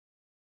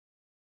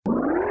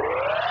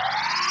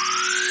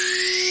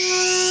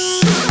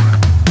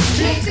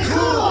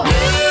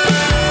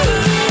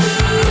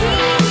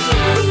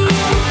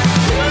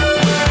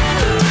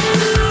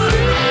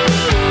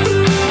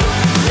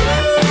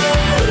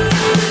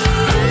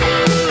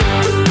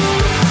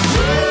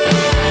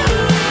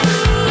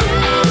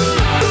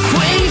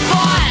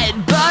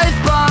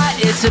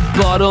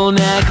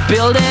bottleneck,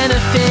 building a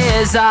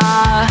fizzer.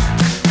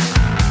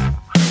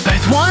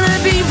 Both wanna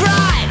be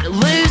right,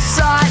 lose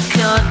sight,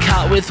 can't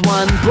cut with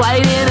one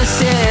blade in a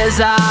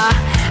scissor.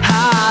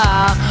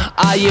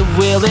 Are you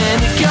willing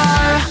to go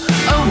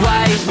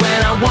away when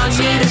I want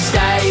you to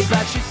stay,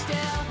 but you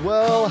still...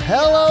 Well,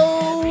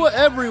 hello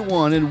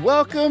everyone, and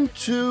welcome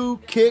to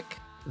Kick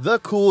the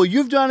Cool.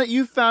 You've done it.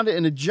 You've found it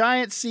in a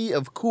giant sea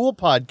of cool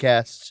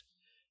podcasts.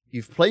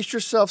 You've placed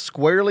yourself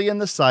squarely in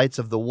the sights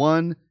of the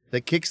one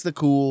that kicks the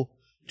cool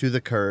to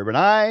the curb. And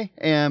I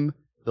am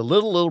the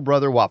little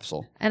brother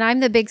Wopsle. And I'm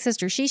the big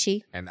sister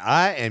Shishi. And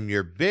I am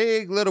your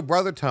big little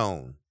brother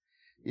Tone.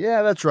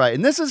 Yeah, that's right.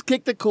 And this is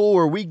Kick the Cool,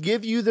 where we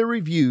give you the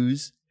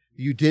reviews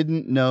you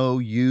didn't know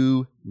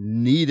you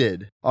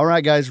needed. All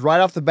right, guys, right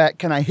off the bat,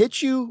 can I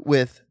hit you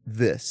with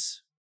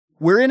this?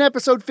 We're in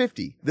episode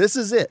 50. This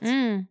is it.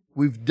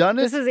 We've done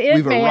it. This is it,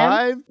 We've man.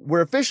 arrived.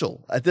 We're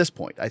official at this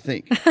point, I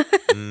think.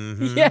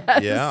 Mm-hmm.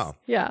 Yes. Yeah.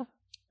 Yeah.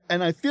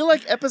 And I feel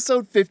like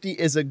episode 50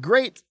 is a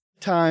great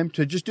time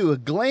to just do a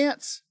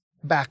glance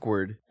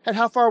backward at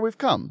how far we've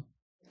come.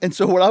 And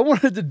so what I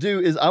wanted to do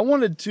is I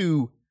wanted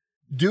to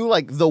do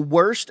like the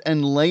worst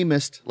and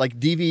lamest like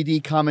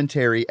DVD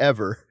commentary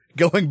ever,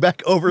 going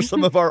back over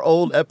some of our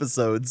old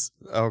episodes.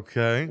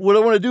 Okay. What I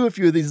want to do a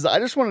few of these is I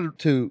just wanted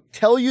to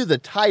tell you the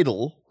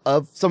title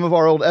of some of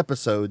our old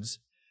episodes,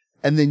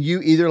 and then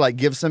you either like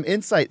give some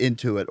insight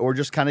into it or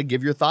just kind of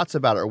give your thoughts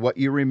about it or what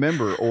you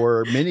remember,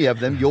 or many of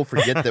them you'll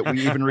forget that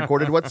we even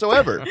recorded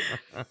whatsoever.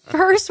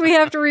 First, we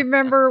have to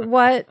remember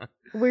what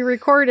we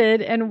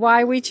recorded and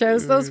why we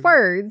chose those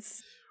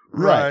words.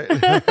 Right.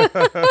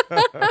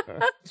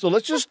 So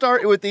let's just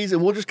start with these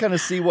and we'll just kind of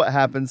see what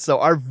happens. So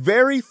our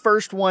very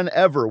first one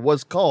ever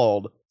was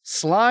called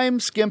Slime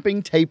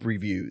Skimping Tape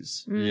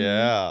Reviews.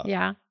 Yeah.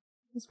 Yeah.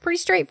 It's pretty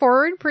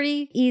straightforward,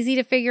 pretty easy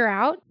to figure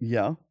out.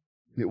 Yeah,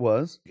 it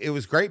was. It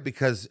was great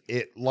because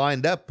it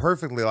lined up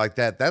perfectly like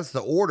that. That's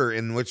the order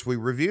in which we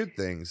reviewed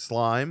things.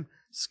 Slime,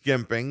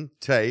 skimping,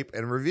 tape,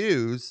 and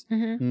reviews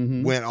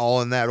went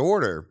all in that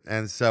order.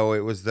 And so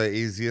it was the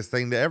easiest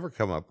thing to ever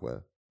come up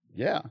with.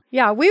 Yeah.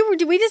 Yeah, we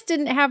just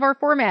didn't have our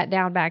format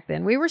down back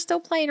then. We were still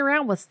playing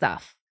around with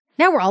stuff.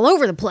 Now we're all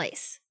over the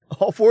place.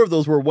 All four of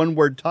those were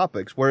one-word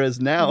topics, whereas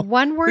now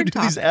One-word we do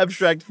these topics.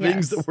 abstract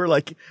things Yes. that we're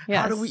like, how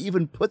Yes. do we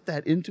even put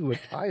that into a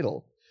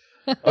title?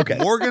 Okay.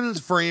 Morgan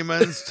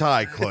Freeman's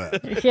tie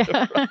clip.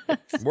 Yeah.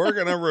 We're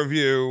going to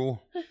review.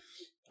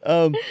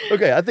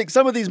 Okay, I think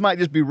some of these might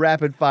just be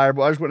rapid fire,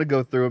 but I just want to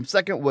go through them.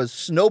 Second was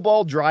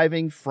Snowball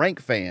Driving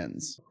Frank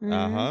Fans.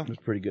 Uh-huh. It was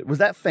pretty good. Was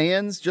that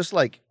fans just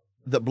like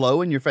that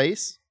blow in your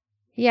face?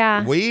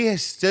 Yeah. We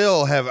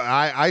still have,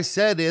 I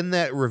said in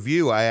that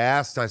review,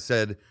 I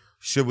said,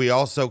 should we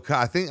also,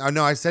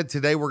 I said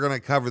today we're going to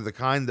cover the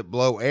kind that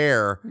blow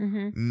air,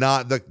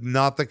 not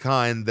the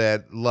kind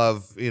that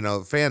love,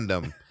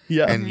 fandom.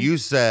 Yeah. And you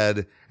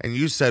said,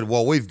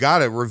 well, we've got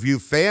to review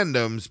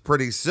fandoms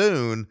pretty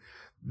soon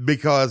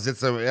because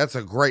that's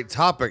a great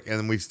topic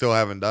and we still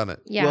haven't done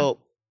it. Yeah. Well,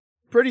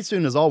 pretty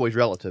soon is always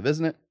relative,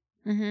 isn't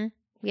it?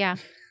 Yeah.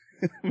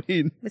 I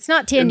mean, It's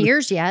not 10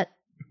 years yet.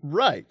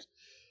 right.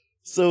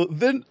 So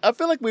then I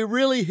feel like we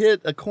really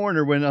hit a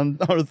corner when on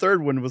our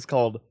third one was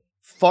called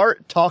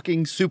Fart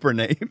Talking Super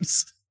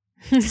Names.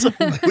 That's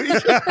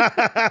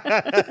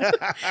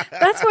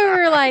where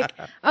we were like,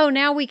 oh,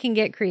 now we can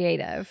get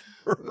creative.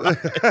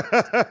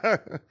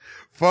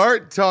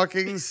 Fart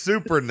talking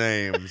super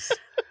names.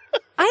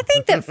 I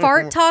think that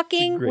fart It's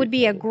talking a great would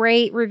be a title.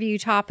 great review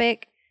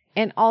topic,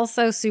 and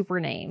also super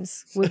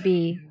names would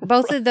be,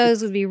 both of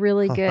those would be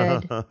really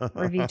good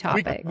review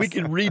topics. We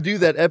could redo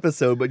that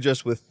episode, but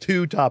just with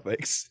two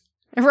topics.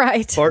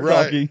 Right. Fart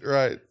Talking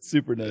Right.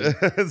 Super Names.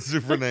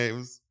 Super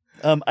names.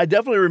 I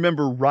definitely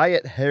remember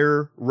Riot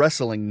Hair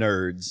Wrestling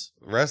Nerds.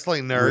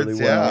 Wrestling nerds,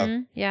 Really yeah.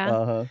 well. Yeah.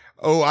 Uh-huh.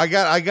 Oh, I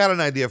got an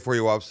idea for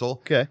you, Wopsle.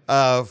 Okay.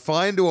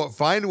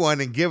 Find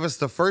one and give us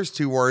the first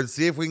two words.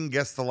 See if we can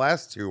guess the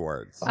last two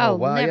words. Oh,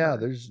 wow, never. yeah,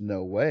 there's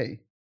no way.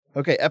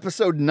 Okay,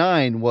 episode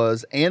 9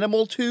 was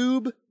Animal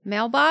Tube.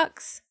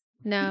 Mailbox?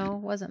 No,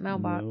 wasn't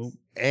mailbox. Nope.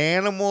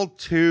 Animal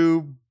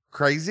tube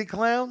crazy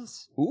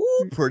clowns.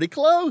 Ooh, pretty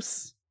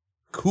close.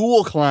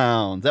 Cool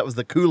Clowns. That was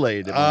the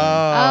Kool-Aid. one.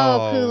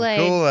 Oh, Kool-Aid.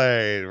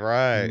 Kool-Aid,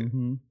 right.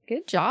 Mhm.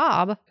 Good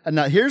job. And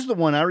now here's the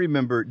one I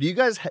remember. Do you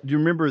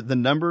remember the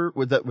number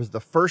that was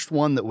the first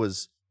one that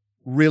was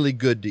really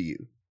good to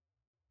you?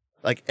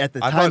 Like at the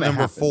I time thought it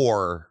number happened.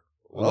 4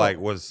 Oh.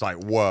 was like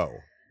whoa.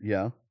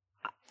 Yeah.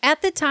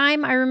 At the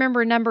time, I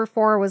remember number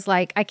 4 was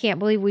like, I can't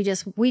believe we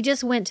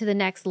just went to the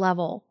next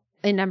level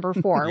in number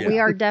 4. Yeah. We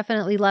are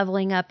definitely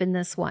leveling up in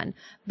this one.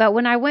 But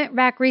when I went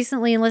back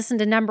recently and listened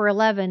to number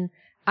 11,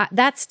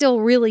 that's still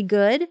really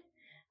good.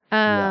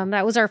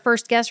 That was our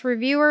first guest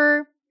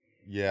reviewer.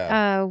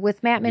 Yeah.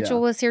 With Matt Mitchell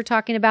Yeah. was here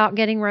talking about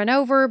getting run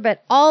over,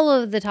 but all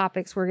of the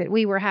topics were good.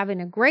 We were having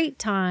a great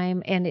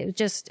time, and it was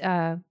just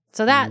so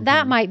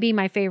that might be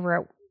my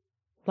favorite.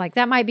 Like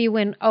that might be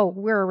when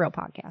we're a real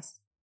podcast.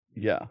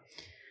 Yeah.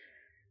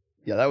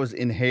 Yeah, that was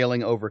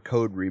Inhaling Over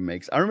Code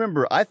remakes. I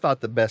remember I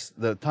thought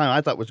the time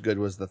I thought was good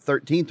was the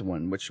 13th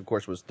one, which of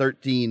course was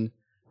 13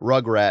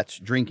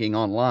 Rugrats drinking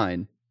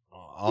online.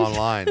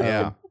 Online,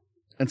 yeah.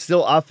 And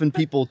still often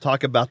people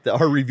talk about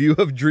our review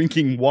of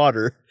drinking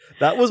water.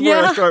 That was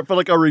where I felt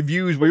like our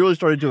reviews, we really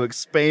started to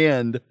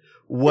expand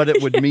what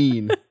it would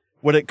mean,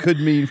 what it could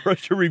mean for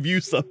us to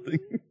review something.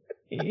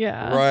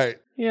 Yeah. Right.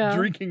 Yeah.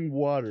 Drinking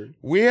water.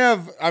 Do we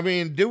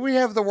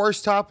have the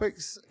worst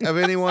topics of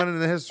anyone in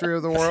the history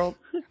of the world?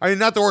 I mean,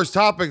 not the worst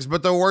topics,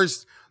 but the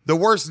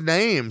worst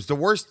names, the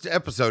worst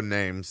episode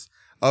names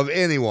of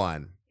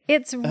anyone.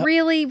 It's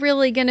really,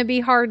 really going to be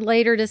hard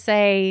later to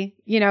say,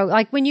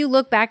 like when you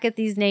look back at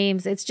these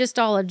names, it's just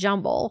all a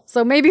jumble.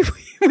 So maybe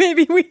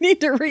we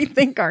need to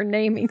rethink our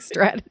naming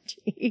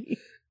strategy.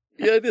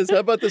 Yeah, it is. How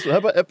about this one? How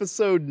about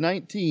episode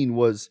 19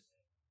 was,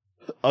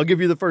 I'll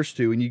give you the first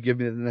two and you give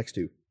me the next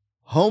two.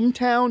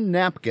 Hometown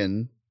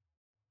Napkin.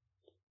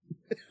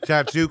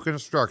 Tattoo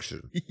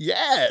Construction.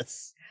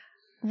 Yes.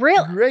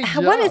 Real? Great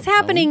job, what is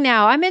happening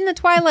now? I'm in the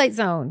Twilight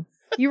Zone.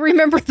 You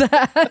remember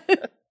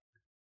that?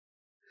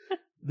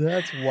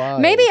 That's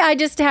wild. Maybe I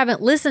just haven't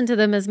listened to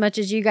them as much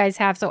as you guys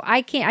have, so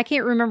I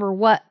can't remember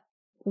what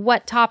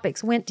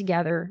topics went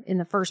together in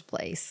the first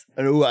place.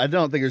 Ooh, I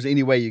don't think there's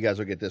any way you guys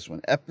will get this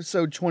one.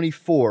 Episode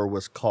 24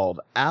 was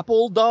called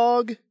Apple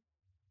Dog.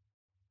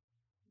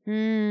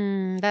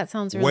 That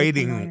sounds really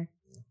familiar.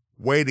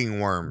 Waiting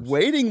Worms.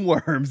 Waiting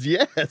Worms.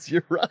 Yes,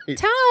 you're right.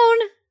 Tone.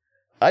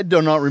 I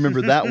do not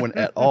remember that one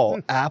at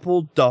all.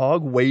 Apple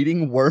Dog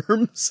Waiting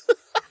Worms.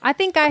 I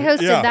think I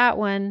hosted that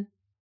one.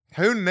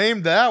 Who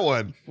named that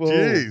one? Whoa,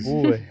 Jeez.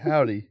 boy,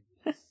 howdy.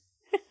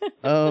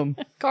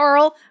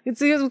 Carl.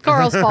 It was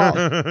Carl's fault.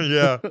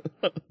 Yeah.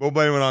 We'll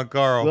blame it on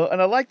Carl. Well,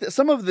 and I like that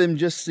some of them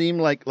just seem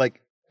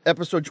like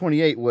episode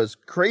 28 was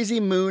Crazy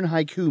Moon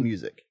haiku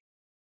music.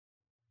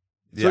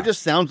 So it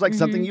just sounds like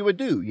something you would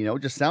do,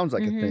 it just sounds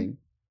like a thing.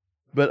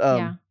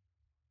 But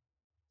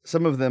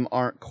some of them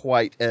aren't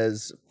quite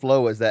as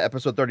flow as that.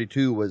 Episode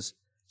 32 was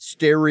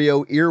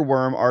Stereo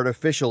Earworm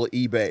Artificial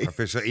eBay.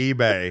 Official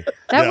eBay.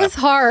 That was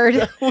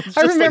hard.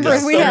 I remember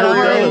we had a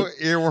hard.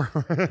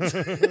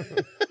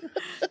 Earworm.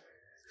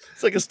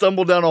 It's like a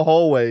stumble down a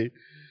hallway.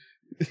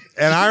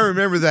 And I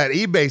remember that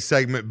eBay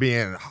segment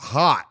being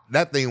hot.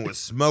 That thing was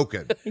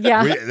smoking.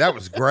 Yeah. That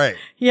was great.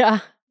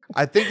 Yeah.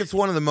 I think it's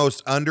one of the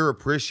most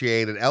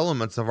underappreciated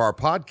elements of our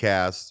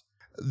podcast.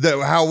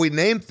 How we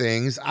name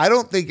things. I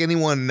don't think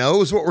anyone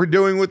knows what we're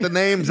doing with the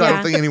names. I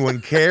don't think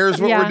anyone cares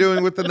what we're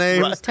doing with the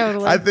names. Right.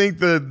 Totally. I think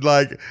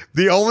that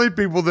the only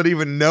people that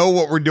even know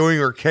what we're doing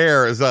or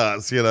care is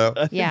us,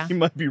 I think you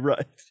might be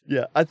right.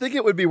 Yeah. I think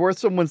it would be worth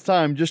someone's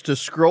time just to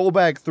scroll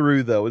back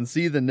through though and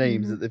see the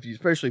names.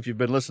 Especially if you've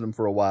been listening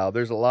for a while.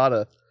 There's a lot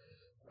of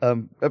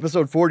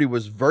episode 40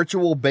 was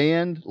Virtual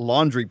Band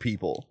Laundry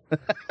People.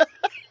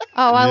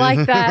 Oh, I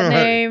like that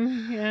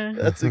name. Yeah.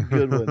 That's a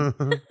good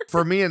one.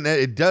 For me,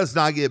 it does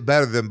not get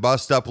better than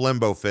Bust Up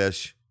Limbo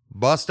Fish.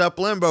 Bust Up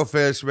Limbo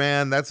Fish,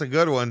 man. That's a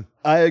good one.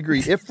 I agree.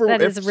 If for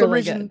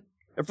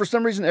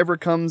some reason ever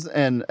comes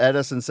and at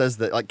us and says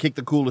that Kick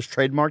the Coolest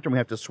trademarked and we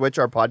have to switch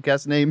our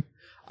podcast name,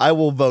 I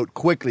will vote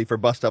quickly for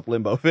Bust Up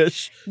Limbo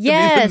Fish.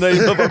 Yes. To be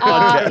the name of our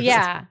podcast.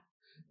 Yeah.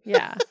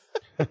 Yeah.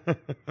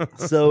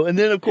 So, and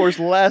then of course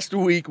last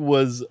week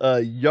was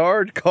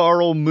Yard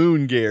Carl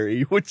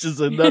Moongary, which is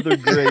another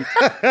great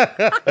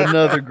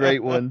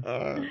one.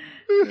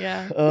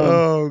 Yeah.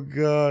 Oh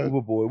God.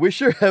 Oh boy, we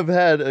sure have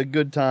had a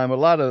good time. A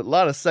lot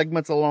of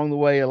segments along the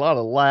way, a lot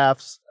of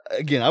laughs.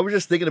 Again, I was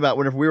just thinking about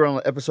whenever we were on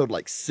episode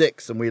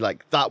 6 and we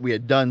thought we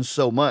had done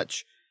so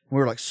much. We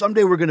were like,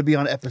 someday we're going to be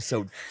on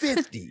episode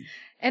 50.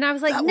 And I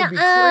was like, that would be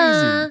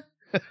crazy.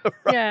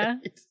 Right. Yeah.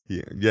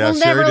 Yeah.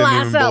 We'll Sherry never didn't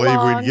last even that believe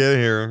long. we'd get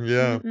here.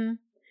 Yeah. Mm-mm.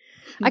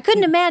 I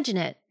couldn't imagine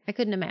it.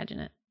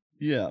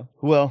 Yeah.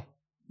 Well,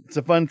 it's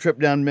a fun trip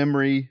down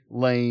memory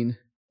lane.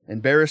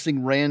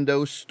 Embarrassing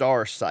rando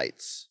star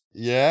sites.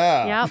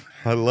 Yeah. Yep.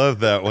 I love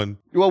that one.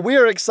 Well, we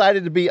are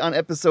excited to be on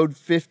episode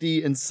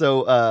 50. And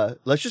so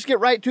let's just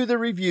get right to the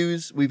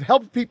reviews. We've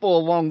helped people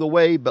along the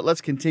way, but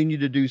let's continue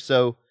to do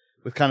so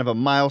with kind of a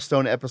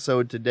milestone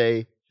episode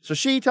today. So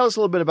tell us a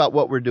little bit about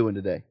what we're doing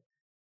today.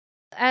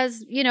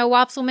 As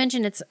Wopsle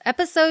mentioned, it's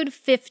episode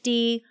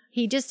 50.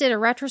 He just did a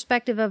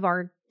retrospective of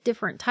our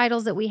different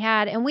titles that we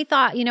had. And we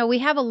thought, we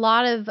have a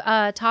lot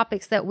of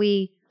topics that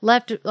we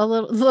left a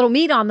little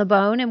meat on the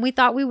bone, and we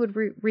thought we would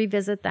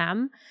revisit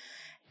them.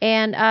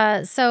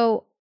 And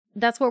so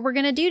that's what we're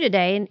going to do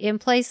today. In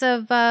place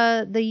of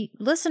the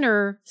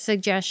listener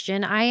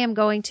suggestion, I am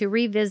going to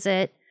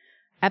revisit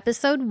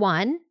episode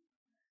 1.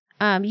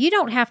 You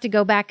don't have to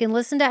go back and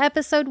listen to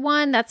episode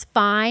 1. That's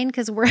fine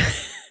because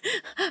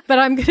but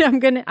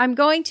I'm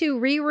going to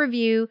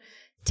re-review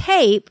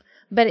tape,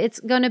 but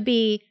it's going to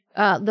be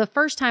the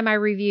first time I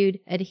reviewed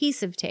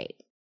adhesive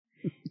tape.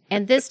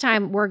 And this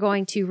time we're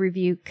going to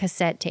review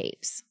cassette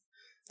tapes.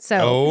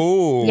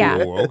 So, yeah.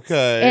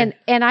 Okay.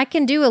 And I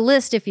can do a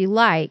list if you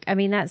like. I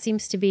mean, that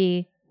seems to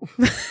be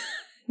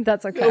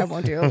That's okay. I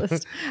won't do a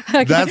list.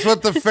 Okay. That's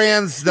what the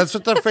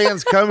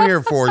fans come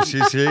here for, She.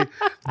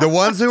 The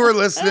ones who are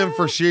listening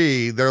for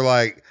they're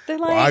like,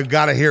 well, I've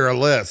got to hear a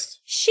list.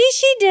 She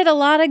did a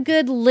lot of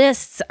good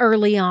lists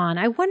early on.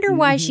 I wonder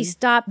why she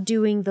stopped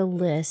doing the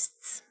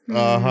lists.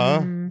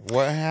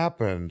 What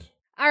happened?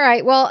 All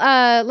right.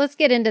 Well, let's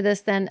get into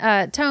this then.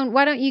 Tone,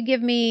 why don't you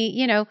give me,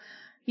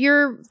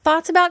 your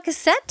thoughts about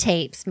cassette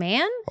tapes,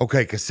 man?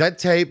 Okay, cassette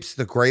tapes.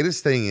 The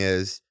greatest thing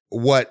is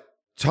what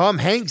Tom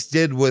Hanks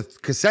did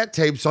with cassette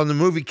tapes on the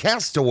movie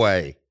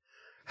Castaway.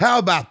 How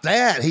about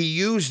that? He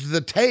used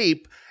the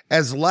tape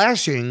as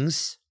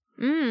lashings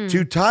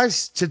to tie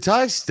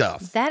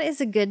stuff. That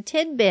is a good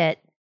tidbit.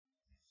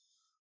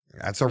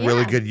 That's a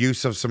really good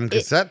use of some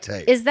cassette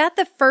tape. Is that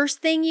the first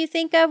thing you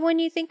think of when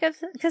you think of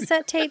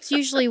cassette tapes?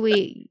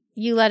 Usually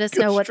you let us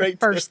know what the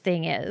first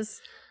thing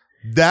is.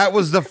 That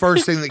was the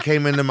first thing that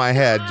came into my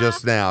head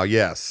just now.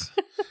 Yes.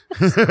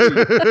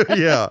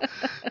 Yeah.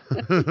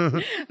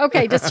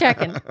 Okay, just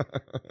checking.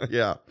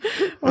 Yeah.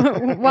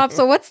 Wop,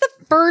 so what's the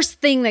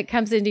first thing that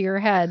comes into your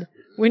head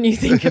when you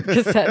think of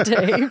cassette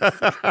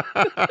tapes?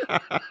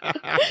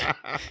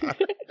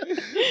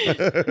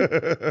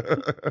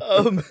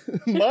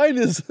 Mine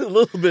is a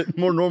little bit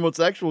more normal. It's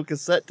actual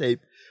cassette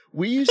tape.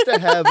 We used to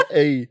have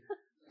a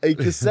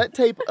cassette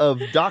tape of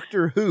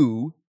Doctor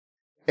Who,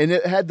 and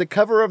it had the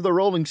cover of the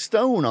Rolling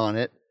Stone on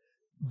it,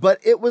 but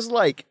it was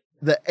like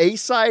the A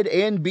side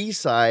and B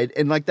side,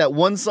 and like that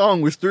one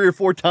song was 3 or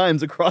 4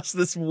 times across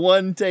this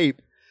one tape.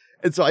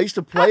 And so I used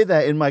to play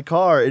that in my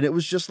car, and it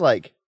was just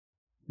like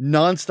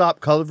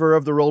nonstop cover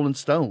of the Rolling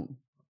Stone.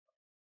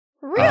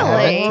 Really?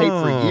 I had that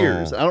tape for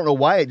years. I don't know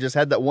why it just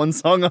had that one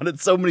song on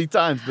it so many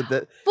times,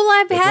 but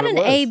I've had an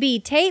A/B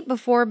tape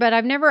before, but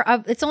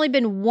it's only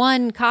been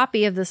one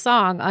copy of the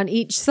song on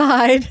each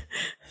side.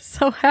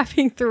 So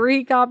having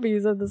 3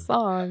 copies of the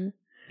song.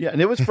 Yeah,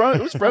 and it was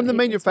from the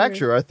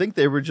manufacturer. I think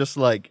they were just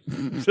like,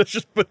 let's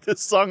just put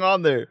this song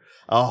on there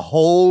a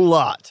whole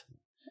lot.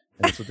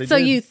 And that's what they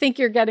did. You think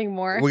you're getting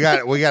more? We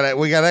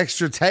got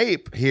extra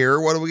tape here.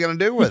 What are we gonna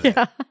do with it?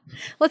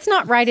 Let's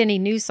not write any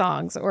new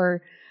songs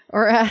or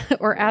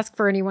ask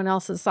for anyone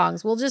else's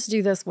songs. We'll just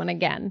do this one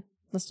again.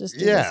 Let's just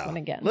do this one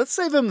again. Let's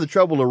save him the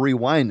trouble of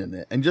rewinding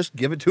it and just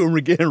give it to him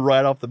again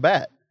right off the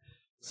bat.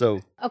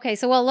 So okay,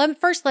 so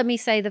let me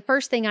say the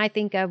first thing I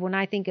think of when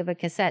I think of a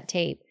cassette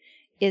tape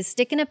is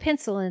sticking a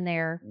pencil in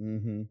there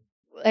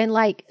and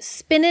like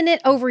spinning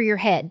it over your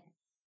head.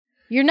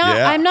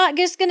 I'm not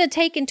just going to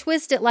take and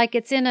twist it like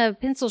it's in a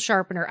pencil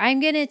sharpener. I'm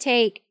going to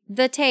take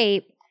the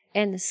tape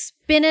and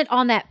spin it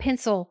on that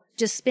pencil.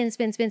 Just spin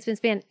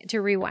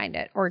to rewind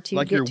it or to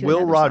like get you're to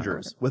Will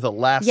Rogers with a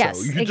lasso.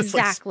 Yes, you're just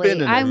exactly.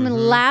 Like I'm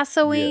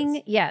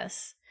lassoing.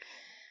 Yes.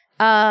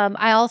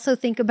 I also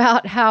think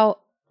about how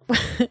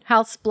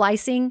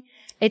splicing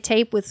a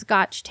tape with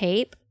Scotch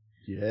tape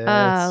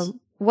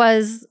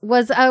was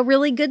a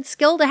really good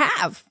skill to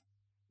have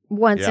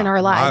once in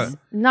our lives.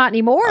 Not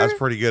anymore. I was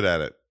pretty good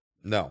at it.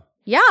 No.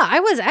 Yeah, I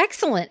was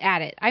excellent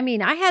at it. I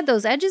mean, I had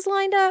those edges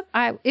lined up.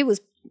 It was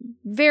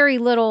very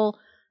little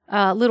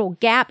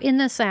gap in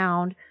the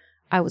sound.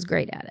 I was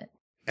great at it.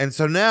 And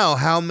so now,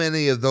 how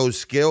many of those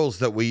skills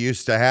that we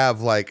used to have,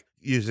 like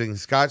using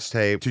Scotch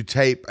tape to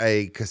tape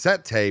a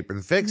cassette tape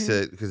and fix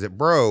it because it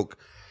broke,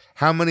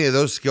 how many of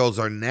those skills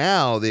are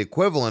now the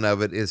equivalent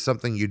of it is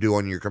something you do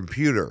on your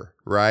computer,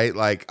 right?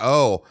 Like,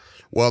 oh,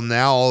 well,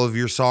 now all of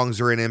your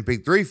songs are in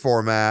MP3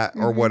 format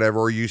or whatever,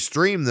 or you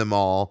stream them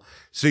all.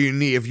 So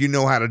if you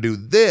know how to do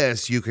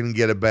this, you can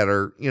get a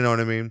better, you know what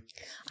I mean?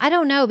 I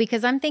don't know,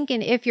 because I'm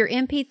thinking if your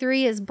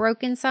MP3 is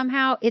broken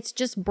somehow, it's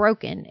just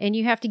broken and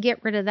you have to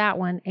get rid of that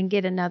one and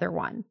get another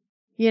one.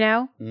 You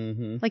know?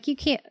 Like you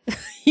can't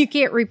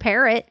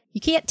repair it.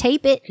 You can't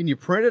tape it. Can you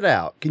print it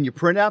out? Can you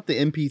print out the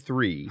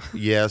MP3?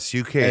 Yes,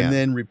 you can. And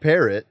then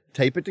repair it,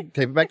 tape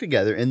it back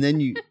together, and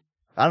then you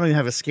I don't even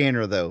have a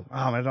scanner though. Oh,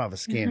 I don't have a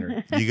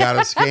scanner. You got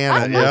to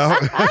scan it, yo.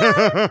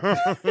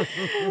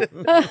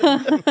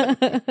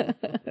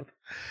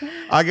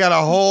 I got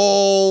a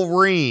whole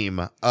ream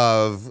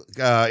of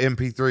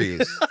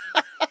MP3s.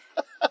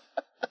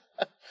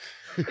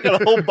 I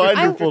got a whole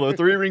binder full of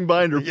 3-ring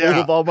binder full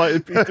of all my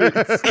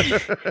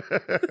MP3s.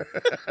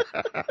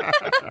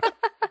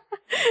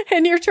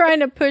 And you're trying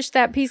to push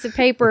that piece of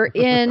paper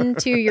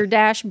into your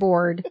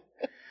dashboard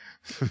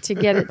to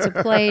get it to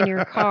play in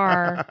your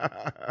car.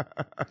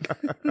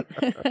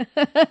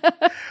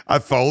 I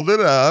fold it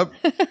up,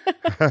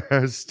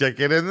 stick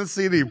it in the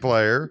CD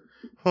player.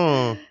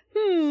 Huh.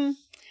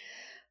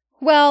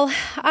 Well,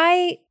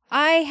 I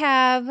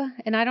have,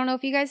 and I don't know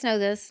if you guys know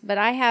this, but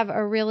I have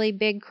a really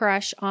big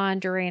crush on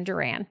Duran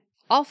Duran.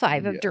 All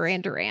 5 of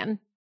Duran Duran.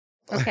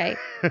 Okay.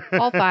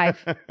 All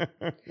 5.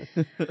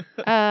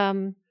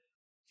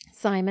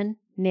 Simon,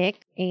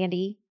 Nick,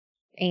 Andy,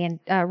 and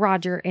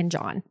Roger, and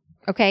John.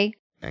 Okay.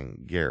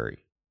 And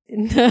Gary.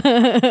 He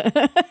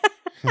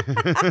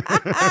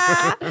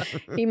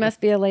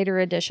must be a later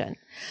addition.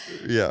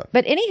 Yeah.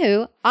 But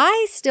anywho,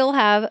 I still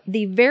have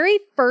the very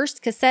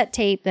first cassette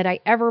tape that I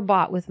ever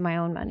bought with my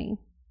own money.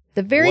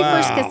 The very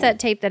first cassette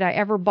tape that I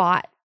ever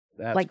bought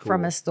That's like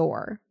from cool. a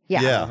store.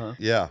 Yeah. Yeah. Uh-huh.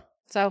 Yeah.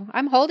 So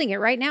I'm holding it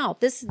right now.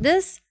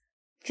 This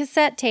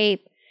cassette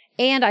tape,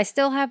 and I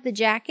still have the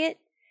jacket,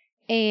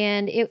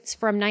 and it's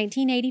from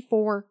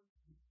 1984.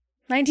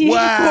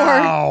 1984.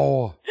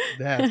 Wow.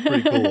 That's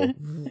pretty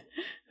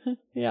cool.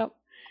 Yep.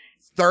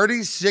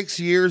 36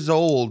 years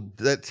old.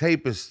 That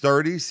tape is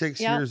 36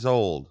 Yep. years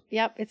old.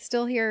 Yep. It's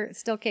still here. It's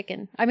still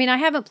kicking. I mean, I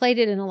haven't played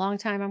it in a long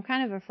time. I'm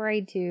kind of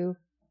afraid to,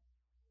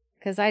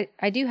 because I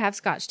do have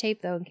Scotch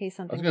tape, though, in case I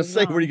something was going to goes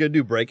say, wrong. what are you going to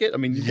do? Break it? I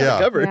mean, you Yeah.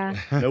 got it covered.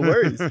 Yeah. No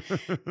worries.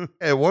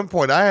 At one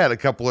point, I had a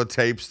couple of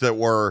tapes that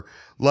were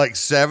like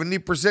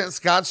 70%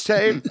 Scotch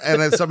tape,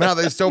 and then somehow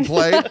they still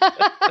played.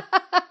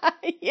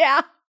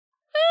 Yeah.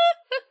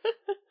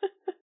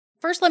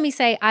 First, let me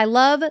say, I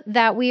love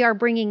that we are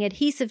bringing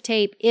adhesive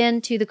tape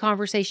into the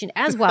conversation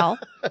as well.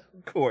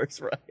 Of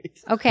course,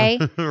 right. Okay.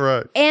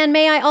 Right. And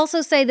may I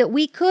also say that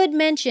we could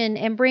mention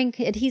and bring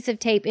adhesive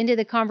tape into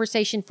the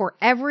conversation for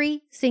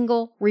every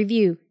single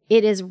review.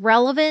 It is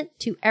relevant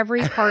to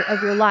every part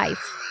of your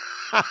life.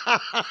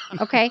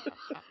 Okay.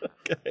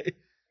 Okay.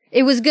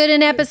 It was good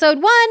in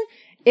episode 1.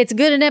 It's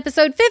good in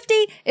episode 50.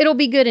 It'll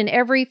be good in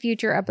every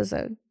future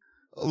episode.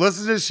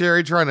 Listen to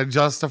Sherry trying to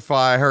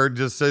justify her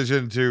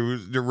decision to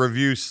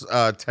review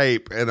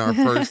tape in our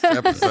first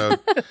episode.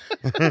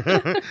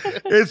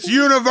 It's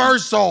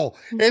universal.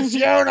 It's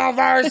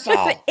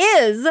universal. It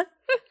is.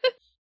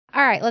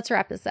 All right, let's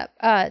wrap this up.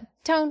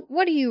 Tone,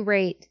 what do you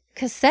rate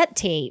cassette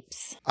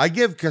tapes? I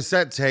give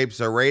cassette tapes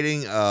a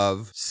rating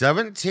of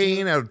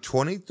 17 out of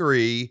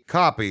 23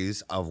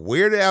 copies of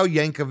Weird Al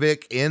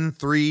Yankovic in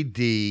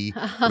 3D,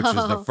 which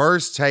is the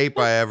first tape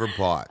I ever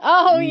bought.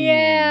 Oh,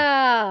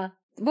 yeah.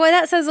 Boy,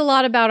 that says a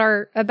lot about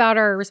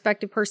our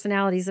respective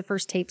personalities, the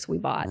first tapes we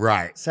bought.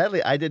 Right.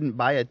 Sadly, I didn't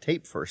buy a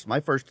tape first.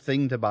 My first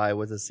thing to buy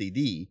was a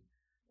CD.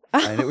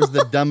 And it was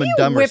the Dumb and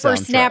Dumber soundtrack.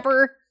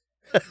 Whippersnapper.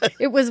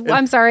 It was,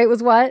 I'm sorry, it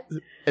was what?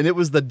 And it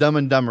was the Dumb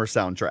and Dumber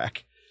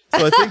soundtrack.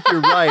 So I think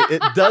you're right.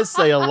 It does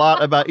say a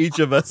lot about each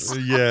of us.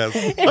 Yes.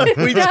 What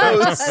we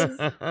does.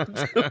 chose.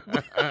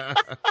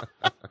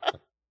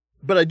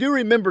 But I do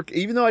remember,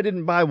 even though I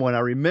didn't buy one, I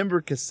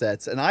remember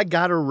cassettes, and I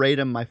got to rate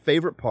them. My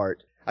favorite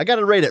part, I got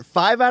to rate it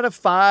 5 out of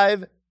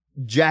 5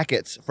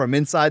 jackets from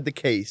inside the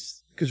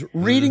case. Because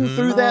reading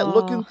through that,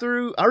 looking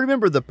through, I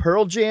remember the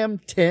Pearl Jam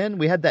 10.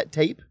 We had that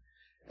tape,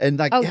 and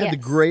like it had the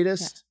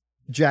greatest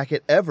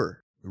jacket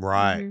ever.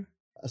 Right.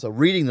 So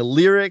reading the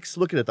lyrics,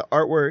 looking at the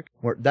artwork,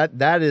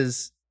 that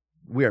is,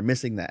 we are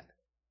missing that.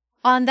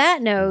 On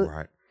that note,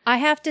 Right. I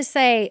have to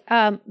say,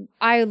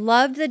 I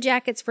loved the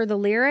jackets for the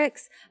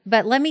lyrics,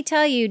 but let me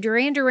tell you,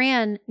 Duran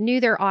Duran knew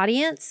their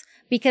audience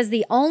because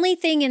the only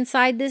thing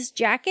inside this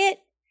jacket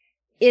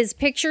is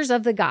pictures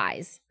of the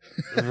guys.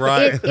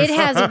 Right. It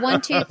has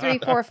 1, 2, 3,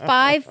 4,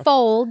 5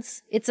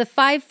 folds. It's a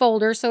 5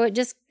 folder, so it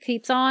just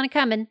keeps on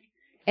coming.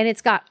 And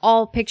it's got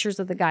all pictures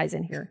of the guys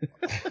in here.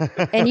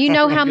 And you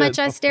know how much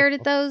I stared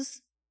at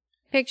those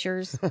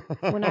pictures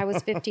when I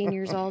was 15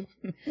 years old.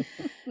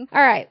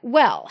 All right.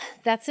 Well,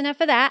 that's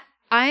enough of that.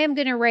 I am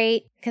going to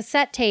rate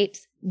cassette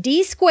tapes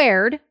D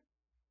squared,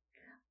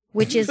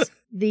 which is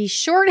the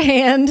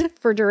shorthand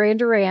for Duran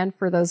Duran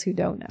for those who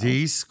don't know.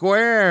 D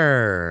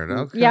squared.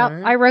 Okay. Yep.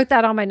 I wrote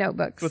that on my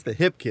notebooks. That's what the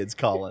hip kids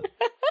call it.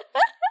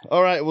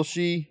 All right. Well,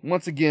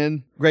 once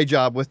again, great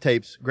job with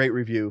tapes. Great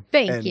review.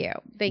 Thank you.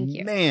 Thank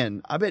you.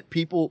 Man, I bet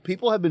people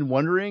have been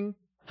wondering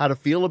how to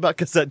feel about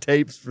cassette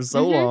tapes for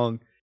so long.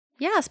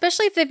 Yeah,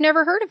 especially if they've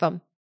never heard of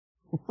them.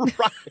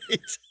 Right.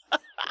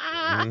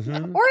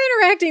 Mhm. Or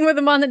interacting with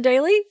them on the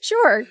daily.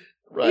 Sure.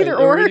 Right. Either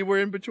or or.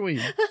 anywhere in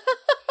between.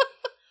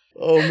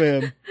 Oh,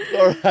 man.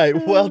 All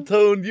right. Well,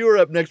 Tone, you're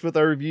up next with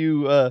our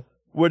review.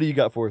 What do you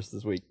got for us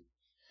this week?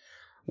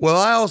 Well,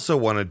 I also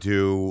want to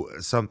do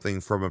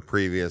something from a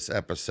previous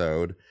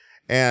episode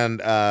and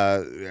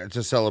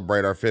to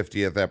celebrate our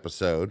 50th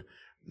episode.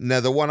 Now,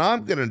 the one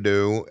I'm going to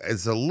do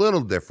is a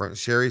little different.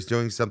 Sherry's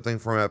doing something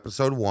from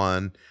episode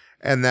 1,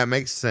 and that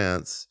makes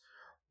sense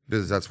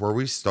because that's where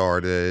we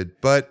started.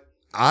 But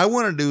I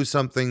want to do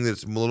something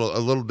that's a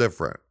little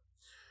different.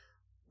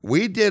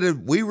 We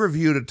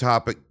reviewed a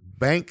topic,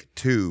 bank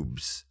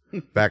tubes,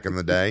 back in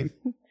the day.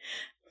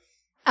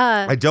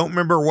 I don't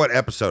remember what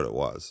episode it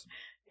was.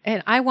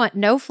 And I want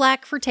no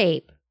flack for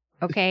tape.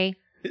 Okay.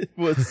 It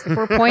was If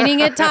we're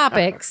pointing at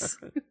topics,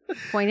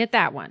 point at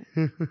that one.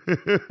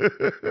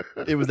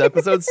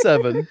 episode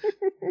 7.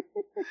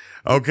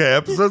 Okay,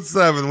 episode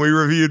 7, we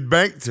reviewed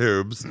bank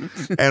tubes,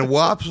 and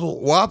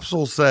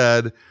Wopsle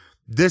said,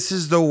 this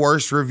is the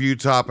worst review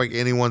topic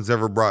anyone's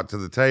ever brought to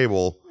the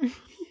table.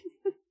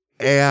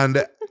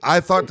 And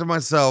I thought to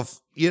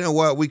myself, you know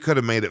what? We could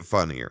have made it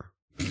funnier.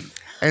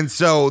 And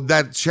so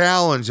that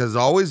challenge has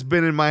always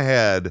been in my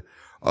head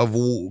of,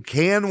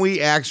 can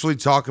we actually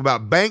talk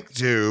about bank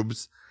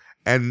tubes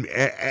and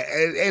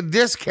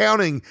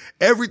discounting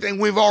everything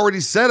we've already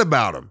said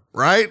about them,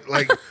 right?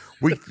 Like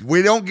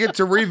we don't get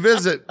to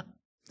revisit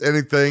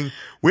anything.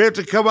 We have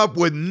to come up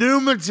with new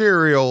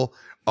material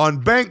on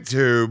bank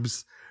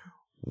tubes.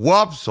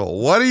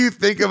 Wopsle, what do you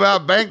think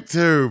about bank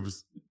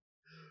tubes?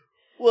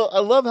 Well, I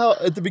love how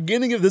at the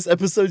beginning of this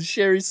episode,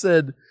 Sherry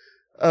said,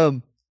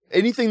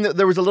 anything that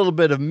there was a little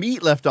bit of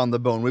meat left on the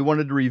bone, we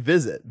wanted to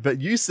revisit. But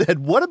you said,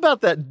 what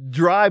about that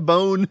dry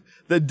bone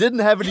that didn't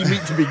have any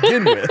meat to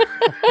begin with?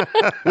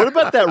 What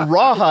about that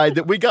rawhide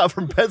that we got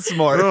from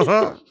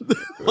PetSmart?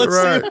 Let's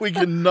see if we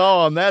can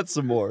gnaw on that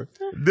some more.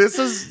 This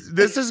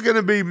is going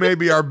to be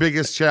maybe our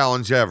biggest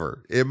challenge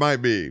ever. It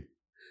might be.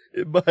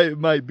 It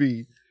might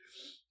be.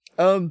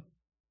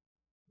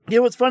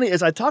 What's funny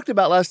is I talked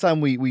about last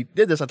time we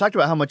did this, I talked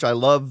about how much I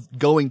love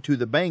going to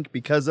the bank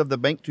because of the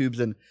bank tubes.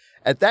 And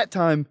at that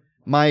time,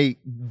 my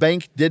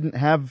bank didn't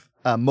have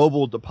a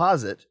mobile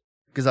deposit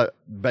because I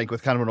bank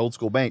with kind of an old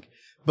school bank.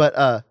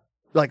 But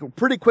like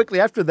pretty quickly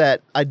after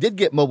that, I did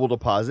get mobile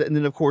deposit. And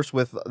then, of course,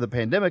 with the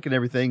pandemic and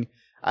everything,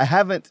 I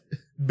haven't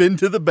been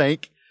to the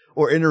bank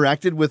or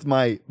interacted with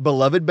my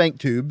beloved bank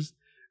tubes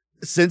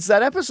since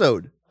that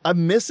episode.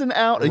 I'm missing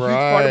out a huge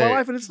part of my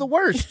life, and it's the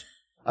worst.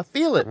 I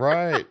feel it.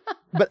 Right.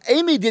 But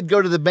Amy did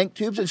go to the bank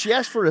tubes, and she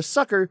asked for a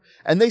sucker,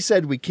 and they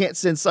said, we can't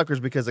send suckers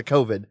because of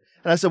COVID.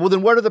 And I said, well,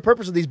 then what are the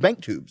purpose of these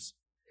bank tubes?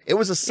 It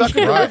was a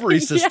sucker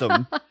delivery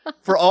system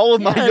for all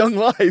of my young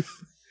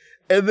life.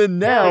 And then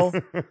now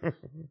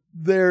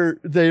they're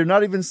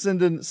not even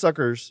sending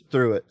suckers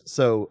through it.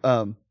 So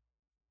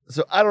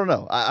I don't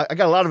know. I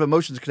got a lot of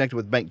emotions connected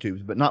with bank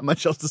tubes, but not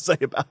much else to say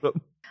about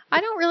them.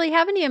 I don't really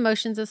have any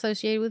emotions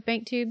associated with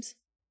bank tubes.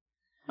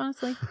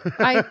 Honestly,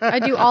 I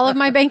do all of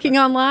my banking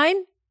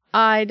online.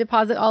 I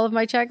deposit all of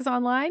my checks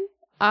online.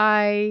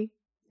 I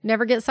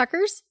never get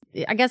suckers.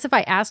 I guess if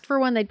I asked for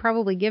one, they'd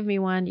probably give me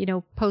one,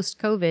 post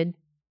COVID.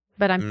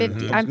 But I'm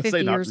 50. I'm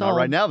 50 years old.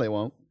 Right now, they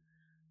won't.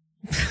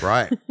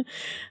 Right.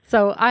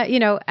 So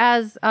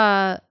as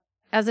a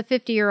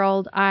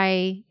 50-year-old,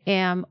 I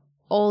am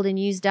old and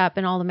used up,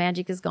 and all the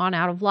magic is gone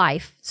out of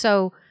life.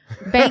 So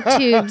bank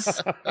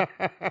tubes.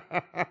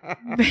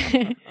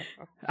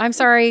 I'm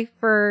sorry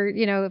for,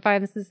 if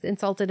I've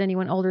insulted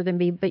anyone older than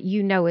me, but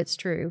it's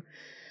true.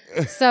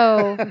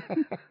 So,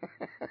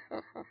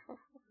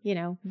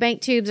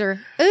 bank tubes are,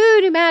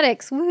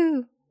 pneumatics,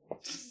 woo.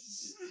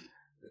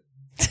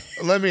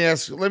 Let me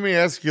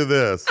ask you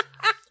this.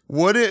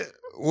 Would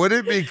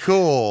it be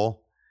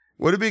cool?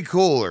 Would it be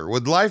cooler?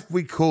 Would life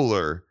be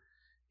cooler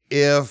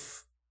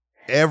if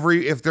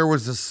there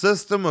was a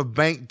system of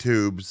bank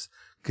tubes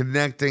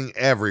connecting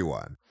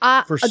everyone?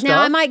 For stuff?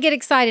 Now I might get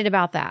excited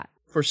about that.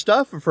 For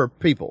stuff or for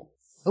people?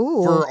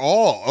 Ooh. For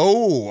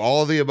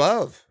all of the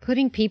above.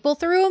 Putting people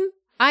through them?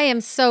 I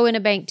am so in a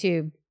bank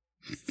tube.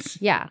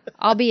 Yeah,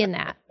 I'll be in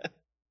that.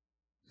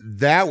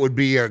 That would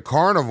be a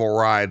carnival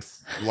ride,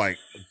 like,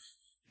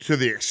 to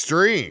the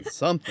extreme.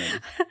 Something.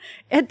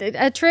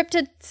 A trip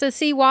to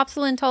see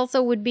Wopsle in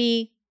Tulsa would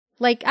be,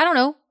 like, I don't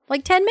know,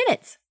 like 10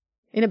 minutes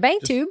in a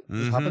bank tube.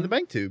 Just hop in the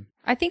bank tube.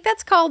 I think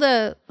that's called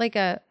a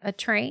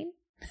train.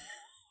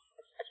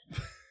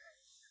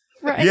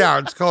 Right? Yeah,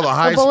 it's called a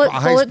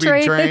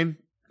high-speed train.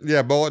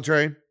 Yeah, bullet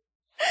train.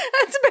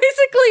 That's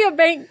basically a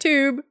bank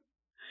tube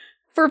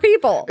for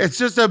people. It's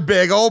just a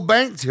big old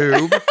bank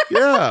tube.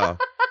 Yeah.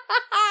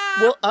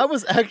 Well, I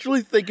was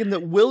actually thinking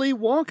that Willy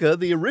Wonka,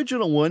 the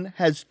original one,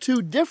 has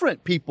two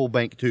different people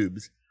bank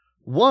tubes.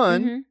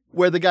 One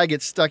where the guy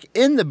gets stuck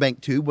in the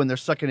bank tube when they're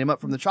sucking him up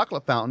from the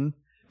chocolate fountain.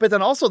 But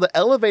then also the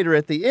elevator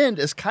at the end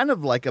is kind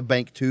of like a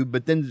bank tube,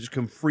 but then just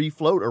can free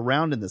float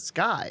around in the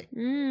sky.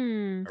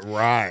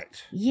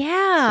 Right.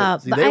 Yeah.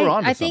 So, see, they were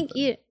onto I think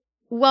something.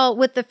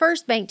 with the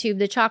first bank tube,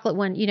 the chocolate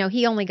one,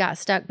 he only got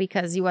stuck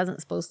because he wasn't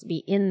supposed to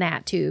be in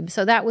that tube.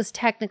 So that was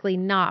technically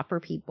not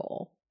for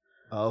people.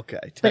 Okay.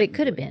 But it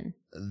could have been.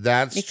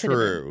 That's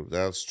true.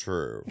 That's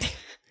true.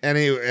 And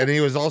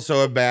he was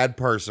also a bad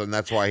person.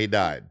 That's why he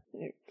died.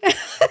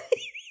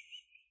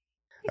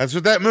 That's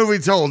what that movie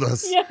told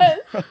us. Yes.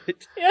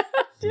 Right. Yeah,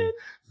 dude.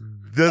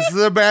 This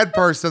is a bad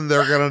person.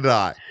 They're going to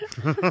die.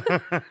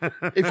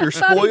 If you're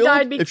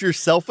spoiled, if you're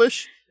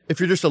selfish, if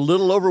you're just a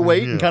little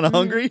overweight and kind of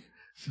hungry,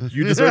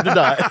 you deserve to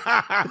die.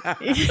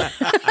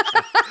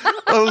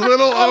 A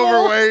little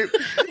overweight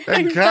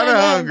and kind of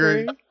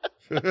hungry.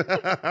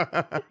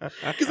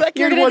 Because that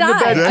You're kid going to wasn't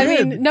a bad die. I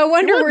kid. mean, no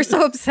wonder we're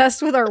so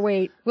obsessed with our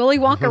weight. Willy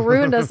Wonka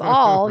ruined us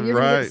all. You're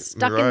going to Right, get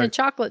stuck in the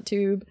chocolate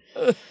tube.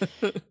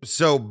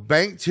 So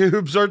bank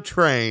tubes are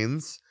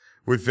trains.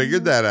 We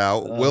figured that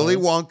out. Willy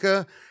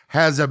Wonka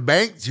has a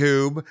bank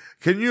tube.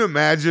 Can you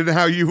imagine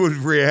how you would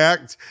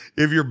react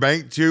if your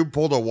bank tube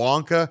pulled a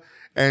Wonka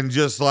and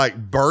just like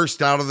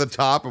burst out of the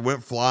top and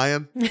went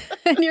flying?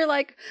 And you're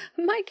like,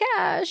 my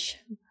cash.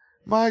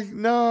 My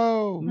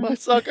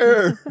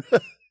sucker.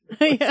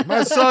 Yeah.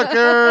 my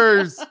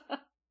suckers.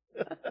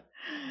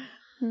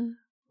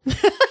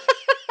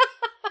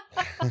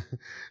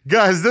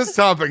 Guys, this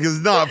topic is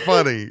not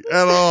funny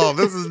at all.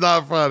 This is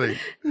not funny.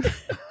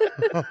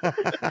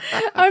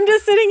 I'm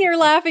just sitting here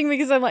laughing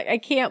because I'm like, I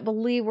can't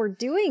believe we're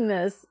doing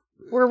this.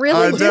 We're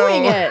really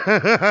doing it.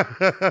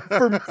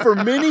 For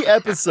many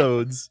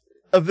episodes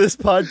of this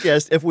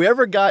podcast, if we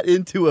ever got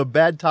into a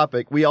bad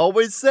topic, we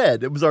always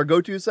said, it was our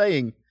go-to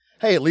saying,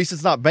 hey, at least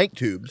it's not bank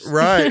tubes.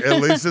 Right.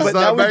 At least it's But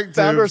not now we bank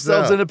found tubes.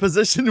 ourselves no. in a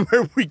position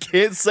where we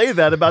can't say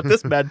that about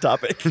this bad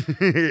topic.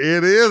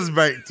 It is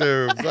bank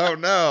tubes. Oh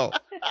no.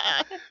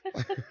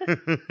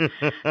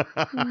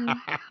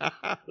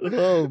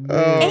 Oh,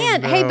 man.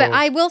 And hey, but no.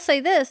 I will say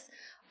this.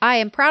 I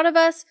am proud of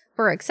us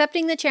for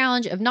accepting the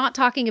challenge of not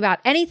talking about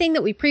anything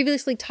that we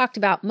previously talked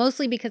about,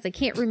 mostly because I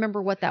can't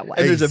remember what that was.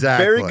 And there's a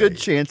very Exactly. good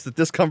chance that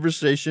this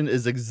conversation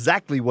is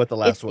exactly what the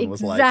last It's one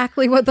was like.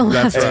 exactly what the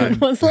That's last right.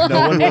 one was like.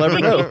 No one will ever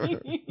know.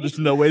 There's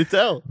no way to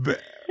tell.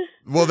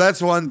 Well,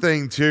 that's one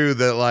thing too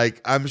that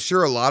like I'm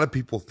sure a lot of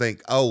people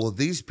think, oh, well,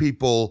 these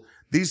people,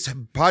 these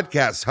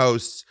podcast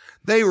hosts,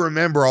 they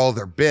remember all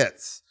their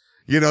bits.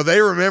 You know,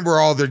 they remember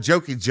all their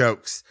jokey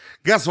jokes.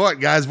 Guess what,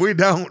 guys? We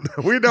don't.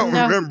 We don't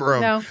No, remember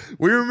them. no.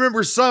 We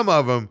remember some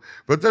of them,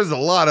 but there's a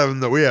lot of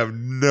them that we have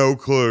no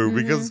clue Mm-hmm.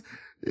 because,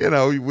 you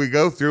know, we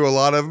go through a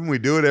lot of them. We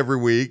do it every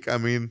week. I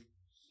mean,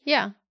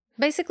 Yeah.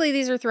 Basically,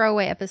 these are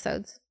throwaway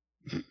episodes.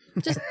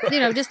 Just,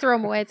 just throw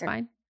them away. It's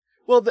fine.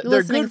 Well, they're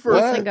Listening, good for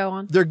listening, go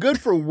on. they're good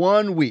for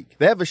 1 week.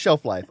 They have a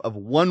shelf life of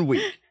 1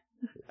 week.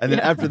 And then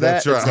after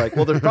that, That's it's right. like,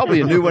 well, there's probably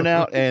a new one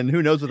out, and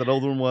who knows what that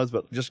old one was,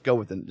 but just go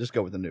with the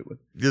new one.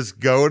 just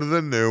go to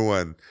the new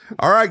one.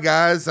 All right,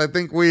 guys. I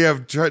think we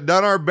have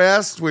done our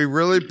best. We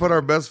really put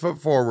our best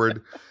foot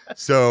forward.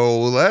 So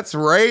let's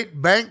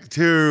rate bank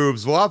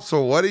tubes.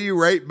 Wopsle, what do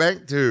you rate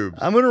bank tubes?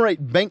 I'm going to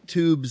rate bank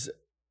tubes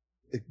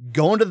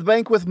going to the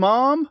bank with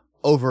mom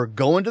over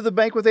going to the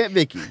bank with Aunt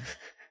Vicky.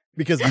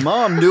 Because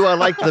mom knew I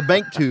liked the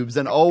bank tubes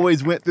and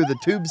always went through the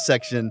tubes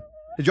section.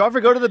 Did y'all ever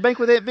go to the bank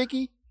with Aunt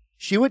Vicky?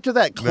 She went to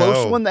that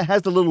close No. one that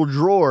has the little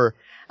drawer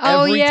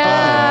Oh, every yeah. time.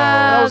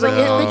 And I was like,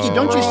 the Aunt Vicky,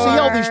 don't you see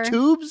all these drawer.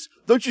 tubes?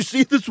 Don't you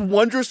see this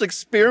wondrous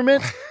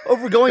experiment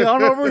going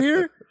on over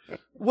here?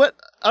 What?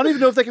 I don't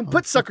even know if they can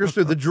put suckers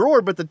through the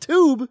drawer, but the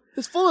tube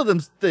is full of them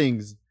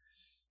things.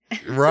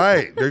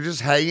 Right. They're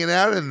just hanging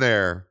out in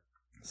there.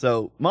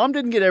 So mom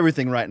didn't get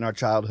everything right in our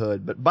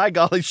childhood, but by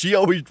golly, she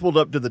always pulled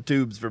up to the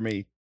tubes for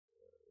me.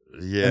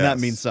 Yeah. And that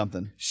means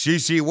something.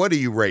 Shishi, what do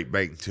you rate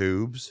bank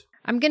tubes?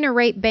 I'm going to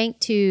rate bank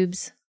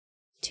tubes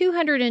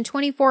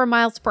 224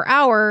 miles per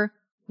hour,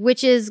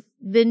 which is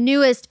the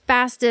newest,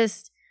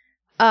 fastest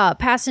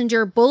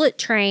passenger bullet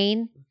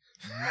train,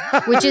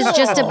 which is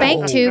just a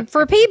bank tube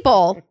for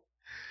people.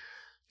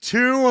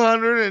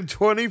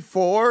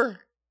 224?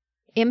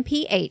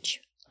 MPH.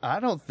 I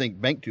don't think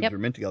bank tubes Yep. are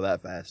meant to go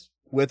that fast,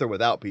 with or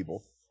without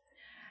people.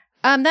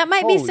 That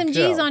might be Holy some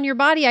G's cow. on your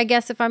body, I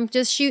guess, if I'm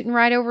just shooting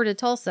right over to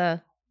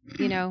Tulsa.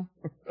 It'll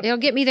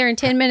get me there in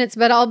 10 minutes,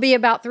 but I'll be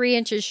about 3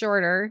 inches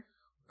shorter.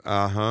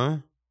 Uh-huh.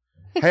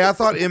 Hey, I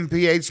thought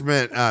MPH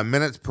meant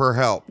minutes per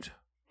helped.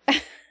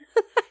 I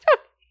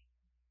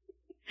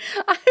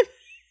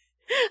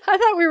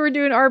thought we were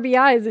doing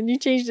RBIs and you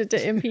changed it to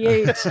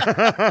MPH.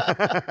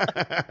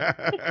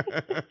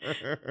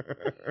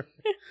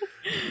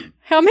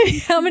 How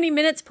many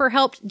minutes per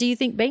helped do you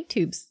think bank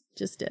tubes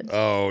just did?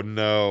 Oh,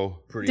 no.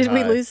 Pretty Did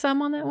we high. lose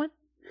some on that one?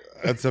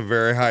 That's a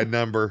very high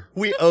number.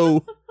 We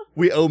owe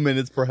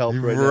minutes per help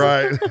right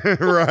now.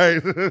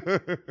 Right.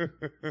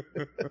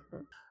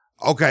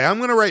 Okay, I'm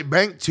going to rate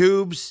bank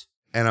tubes,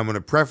 and I'm going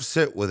to preface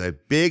it with a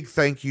big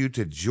thank you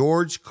to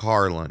George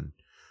Carlin,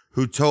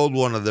 who told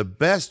one of the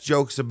best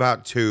jokes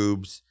about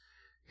tubes.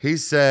 He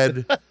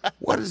said,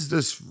 what is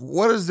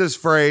this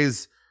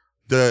phrase?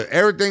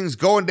 Everything's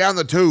going down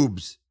the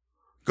tubes.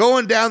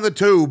 Going down the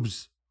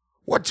tubes.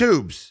 What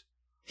tubes?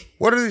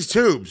 What are these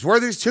tubes? Where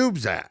are these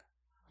tubes at?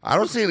 I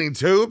don't see any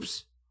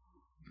tubes.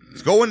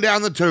 It's going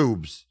down the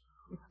tubes.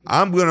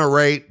 I'm going to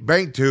rate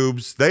bank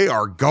tubes. They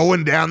are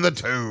going down the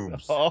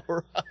tubes. All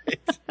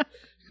right.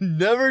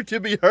 Never to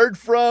be heard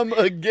from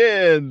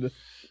again.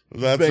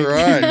 That's Bank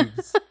right.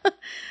 tubes.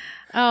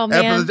 Oh,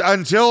 man.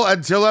 Until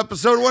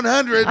episode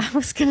 100. I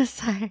was going to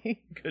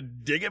say.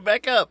 Could dig it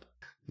back up.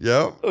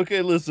 Yep.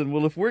 Okay, listen.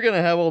 Well, if we're going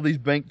to have all these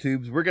bank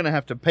tubes, we're going to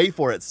have to pay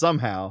for it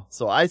somehow.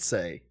 So I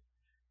say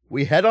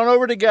we head on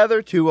over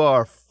together to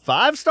our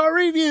 5-star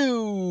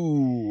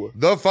review.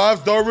 The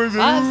 5-star review.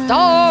 5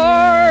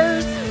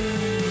 stars.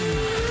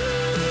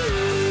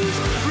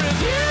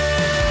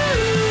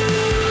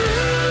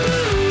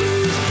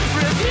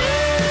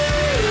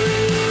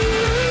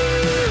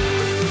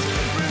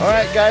 All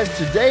right, guys.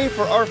 Today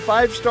for our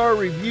 5-star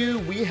review,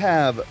 we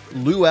have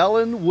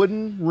Llewellyn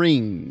wooden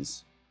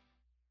rings.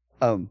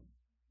 No,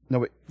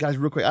 wait, guys,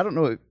 real quick. I don't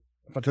know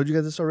if I told you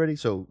guys this already.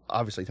 So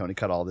obviously, Tony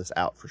cut all this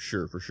out for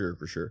sure.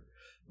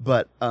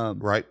 But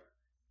Right.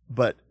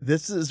 But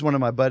this is one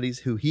of my buddies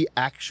who he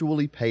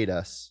actually paid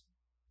us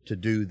to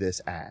do this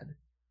ad.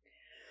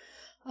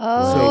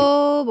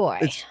 Oh,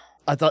 boy.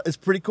 I thought it's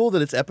pretty cool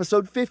that it's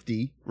episode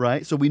 50,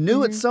 right? So we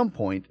knew at some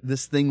point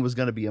this thing was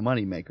going to be a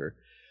moneymaker.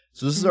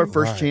 So this is our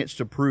first Right. chance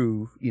to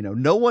prove,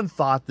 no one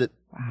thought that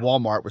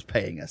Walmart was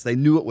paying us. They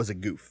knew it was a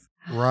goof.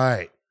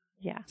 Right.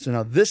 Yeah. So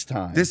now this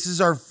time, This is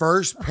our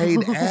first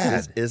paid this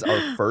ad. is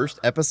our first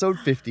episode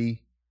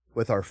 50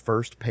 with our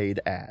first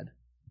paid ad.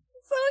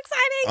 So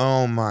exciting.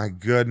 Oh my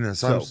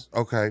goodness.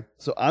 Okay.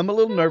 So I'm a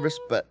little nervous,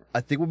 but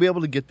I think we'll be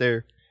able to get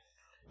there.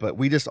 But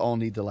we just all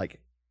need to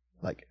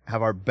like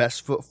have our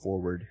best foot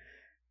forward.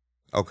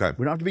 Okay.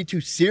 We don't have to be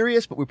too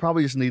serious, but we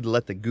probably just need to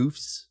leave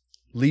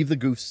the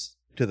goofs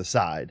to the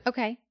side.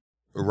 Okay.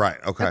 Right.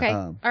 Okay. Okay.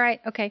 All right.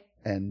 Okay.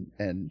 And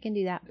We can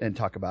do that. and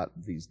talk about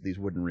these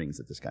wooden rings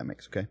that this guy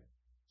makes. Okay.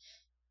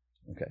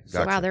 Okay.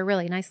 Gotcha. Wow, they're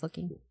really nice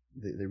looking.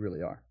 They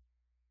really are.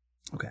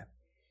 Okay.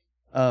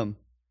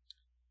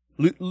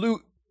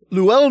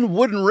 Llewellyn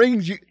wooden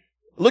rings.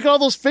 Look at all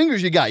those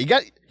fingers you got.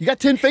 You got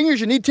 10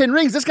 fingers. You need 10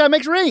 rings. This guy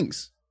makes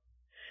rings.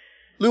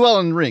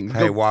 Llewellyn rings.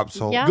 Hey, Go,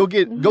 Wopsle. Yeah. go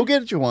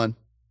get you one.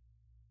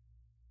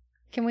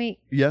 Can we?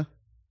 Yeah.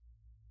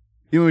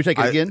 You want me to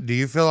take it again? Do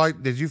you feel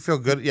like? Did you feel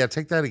good? Yeah,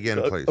 take that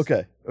again, please.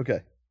 Okay.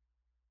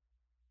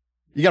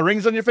 You got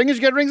rings on your fingers.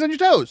 You got rings on your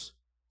toes.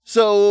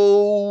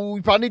 So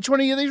we probably need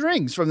 20 of these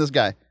rings from this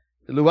guy.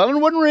 The Llewellyn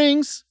wooden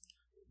rings.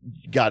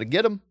 You got to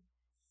get them.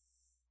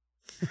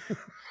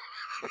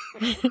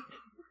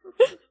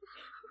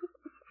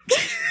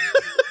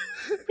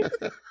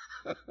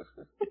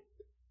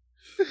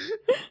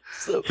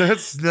 So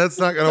That's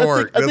not gonna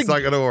work. That's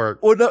not gonna work.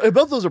 Well, no,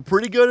 both those are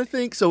pretty good, I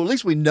think. So at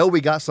least we know we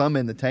got some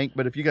in the tank.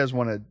 But if you guys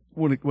want to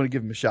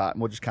give them a shot,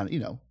 and we'll just kind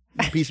of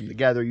piece them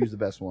together, use the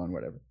best one,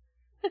 whatever.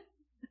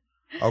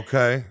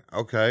 Okay.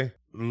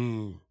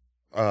 Lou.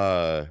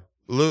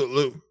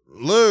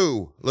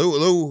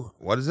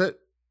 What is it?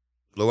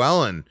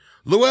 Llewellyn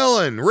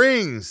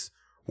rings.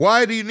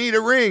 Why do you need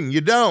a ring?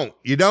 You don't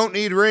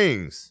need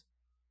rings.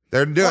 They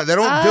don't do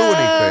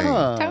anything.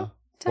 Huh.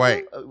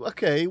 Wait,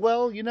 Okay.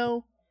 Well,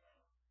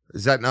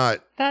 is that not?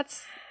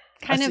 That's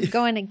kind I of see.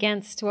 going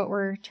against what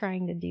we're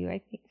trying to do,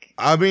 I think.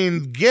 I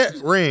mean, get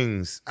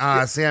rings.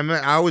 See,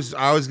 I always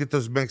get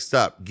those mixed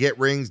up. Get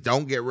rings,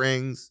 don't get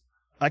rings.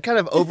 I kind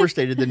of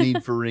overstated the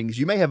need for rings.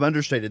 You may have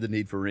understated the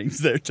need for rings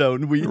there,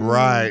 Tone.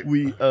 Right.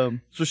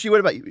 So what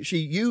about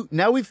you?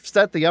 Now we've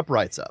set the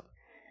uprights up.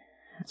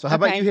 So how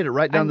about Okay. you hit it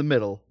right down the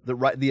middle,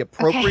 the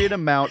appropriate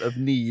amount of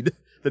need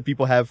that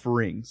people have for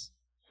rings.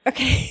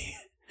 Okay.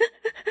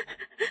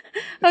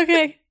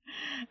 Okay.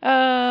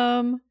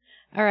 All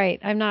right.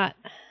 I'm not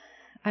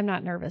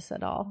nervous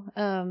at all.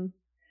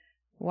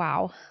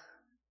 Wow.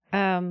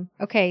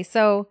 Okay.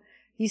 So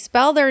you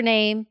spell their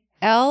name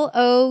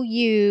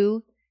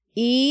Louellen,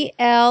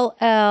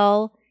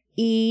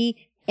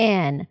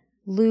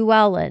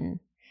 Llewellyn,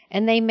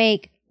 and they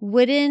make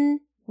wooden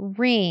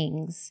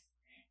rings,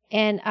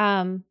 and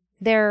I'm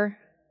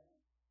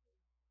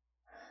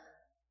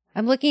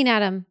looking at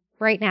them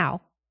right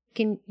now.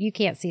 You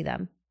can't see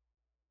them.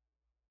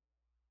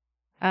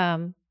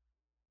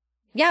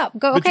 Yeah,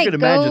 But you could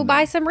imagine go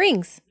buy them. some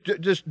rings.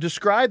 Just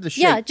describe the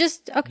shape. Yeah,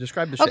 just okay.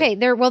 Describe the shape. Okay,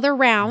 they're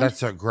round.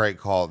 That's a great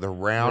call. They're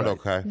round. Right.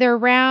 Okay. They're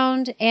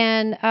round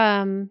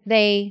and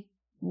they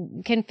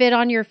can fit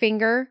on your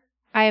finger.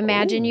 I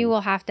imagine you Ooh.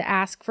 will have to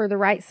ask for the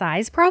right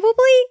size probably.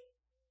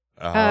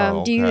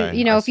 Oh, Do okay.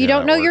 you know I if see you how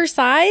don't that know your works.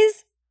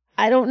 size,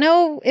 I don't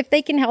know if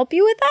they can help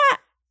you with that.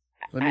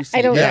 Let me I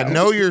see. don't Yeah, know.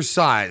 know your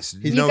size.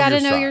 You You got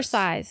to know your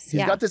size.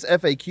 He's got this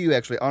FAQ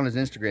actually on his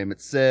Instagram. It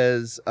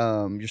says,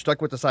 "You're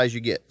stuck with the size you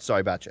get.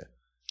 Sorry about you."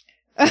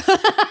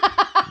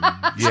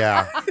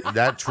 Yeah,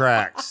 that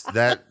tracks.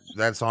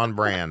 That's on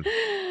brand.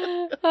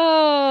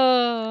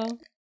 Oh.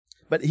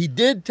 But he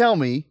did tell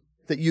me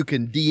that you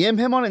can DM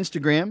him on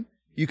Instagram.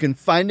 You can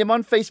find him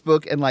on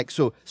Facebook and like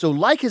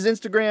his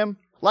Instagram,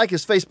 like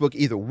his Facebook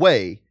either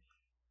way,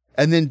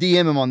 and then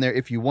DM him on there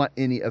if you want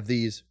any of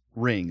these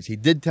rings. He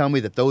did tell me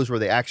that those were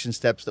the action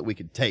steps that we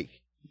could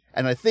take.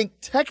 And I think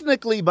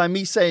technically by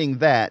me saying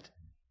that,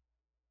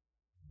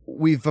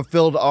 we've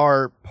fulfilled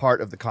our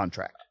part of the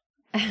contract.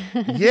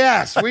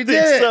 Yes, we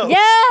think did. so.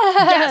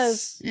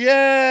 Yes. Yay!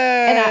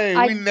 And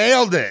I- we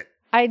nailed it.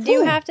 I do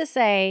Whew. have to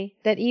say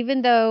that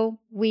even though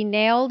we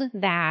nailed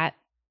that,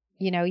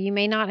 you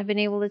may not have been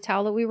able to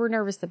tell that we were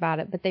nervous about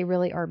it, but they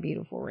really are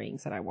beautiful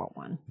rings and I want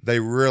one. They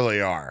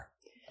really are.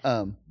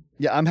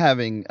 Yeah, I'm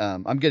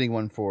getting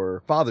one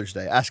for Father's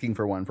Day, asking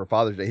for one for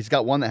Father's Day. He's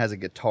got one that has a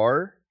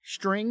guitar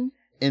string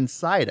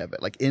inside of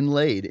it, like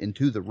inlaid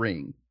into the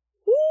ring.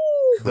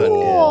 That is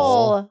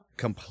Cool.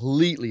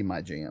 completely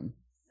my jam.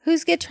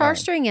 Whose guitar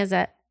string is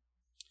it?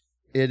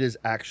 It is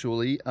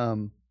actually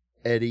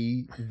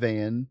Eddie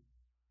Van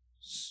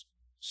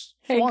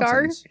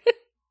Hagar? Swanson's.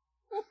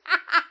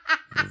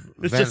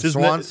 It's Van just his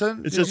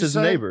Swanson? It's did just you his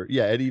say? neighbor.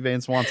 Yeah, Eddie Van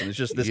Swanson. It's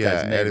just this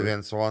guy's neighbor. Eddie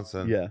Van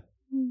Swanson. Yeah.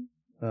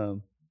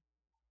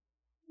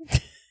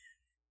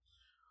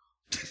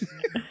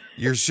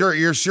 You're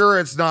sure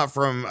it's not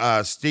from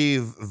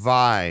Steve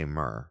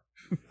Weimer.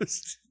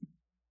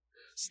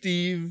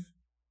 Steve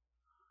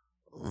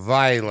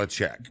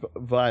Vilacek.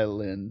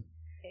 Violin.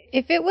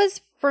 If it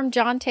was from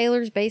John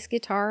Taylor's bass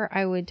guitar,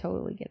 I would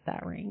totally get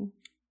that ring.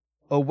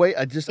 Oh wait,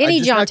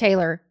 Any John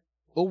Taylor.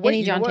 Oh wait, Any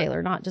you know John what?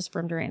 Taylor, not just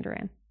from Duran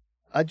Duran.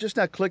 I just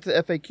now clicked the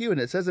FAQ and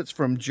it says it's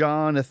from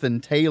Jonathan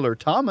Taylor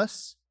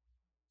Thomas.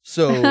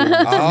 So it's from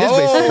his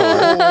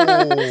bass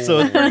guitar. So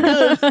it's pretty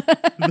good.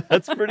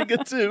 That's pretty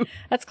good too.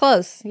 That's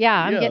close.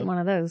 Yeah, I'm Yeah. getting one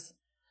of those.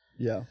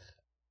 Yeah.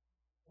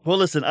 Well,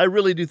 listen, I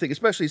really do think,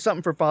 especially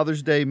something for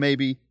Father's Day,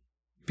 maybe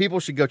people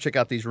should go check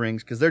out these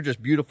rings because they're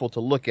just beautiful to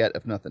look at,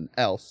 if nothing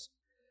else.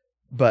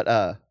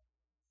 But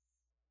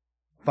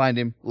find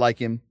him, like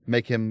him,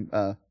 make him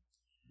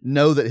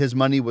know that his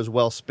money was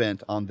well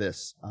spent on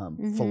this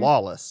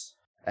flawless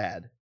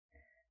ad.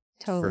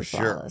 Totally For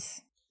sure.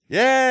 flawless.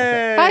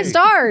 Yay! 5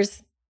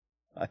 stars.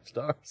 5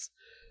 stars.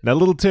 Now,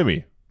 little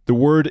Timmy, the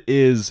word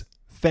is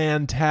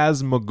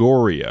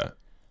phantasmagoria.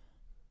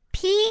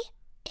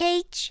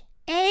 PHANTASMA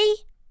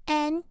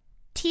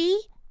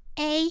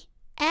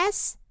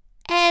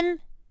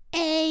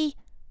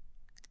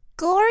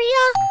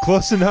Goria?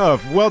 Close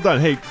enough. Well done.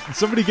 Hey,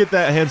 somebody get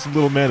that handsome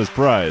little man his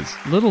prize.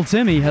 Little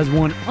Timmy has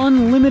won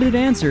unlimited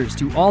answers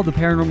to all the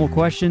paranormal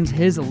questions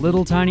his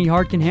little tiny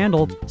heart can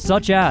handle,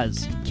 such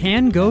as,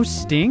 can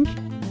ghosts stink?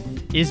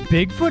 Is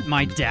Bigfoot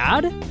my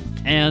dad?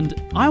 And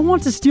I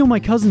want to steal my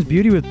cousin's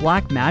beauty with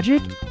black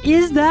magic?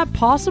 Is that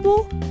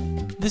possible?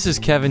 This is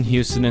Kevin,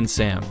 Houston, and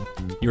Sam,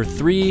 your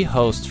 3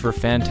 hosts for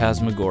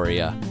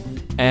Phantasmagoria.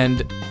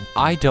 And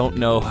I don't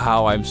know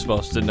how I'm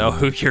supposed to know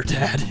who your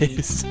dad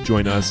is.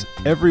 Join us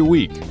every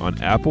week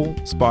on Apple,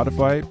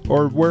 Spotify,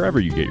 or wherever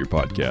you get your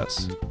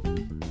podcasts.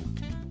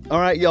 All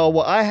right, y'all.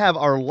 Well, I have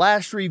our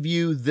last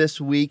review this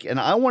week, and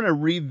I want to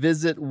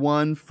revisit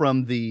one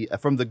from the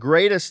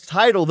greatest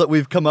title that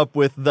we've come up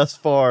with thus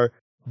far,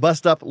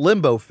 Bust Up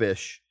Limbo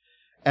Fish.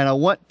 And I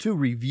want to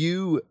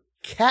review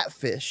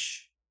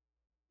catfish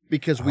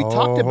because we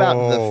talked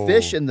about the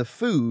fish and the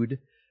food,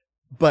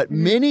 but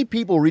many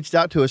people reached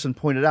out to us and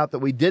pointed out that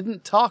we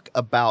didn't talk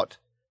about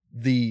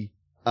the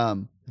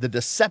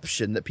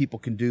deception that people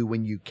can do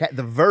when you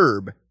the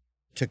verb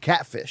to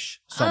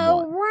catfish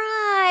someone. Oh,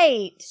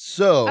 right.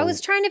 So I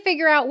was trying to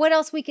figure out what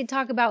else we could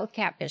talk about with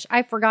catfish.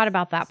 I forgot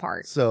about that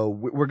part. So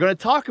we're going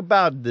to talk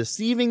about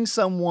deceiving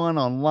someone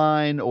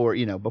online or,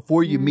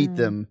 before you meet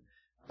them,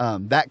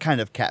 that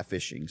kind of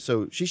catfishing.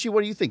 So, Shishi,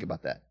 what do you think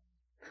about that?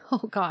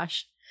 Oh,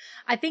 gosh.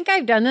 I think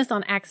I've done this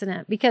on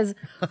accident because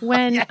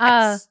when,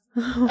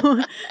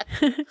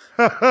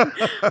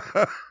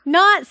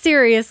 not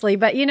seriously,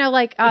 but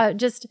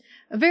just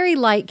very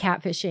light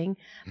catfishing.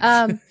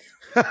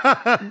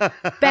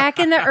 Back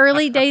in the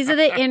early days of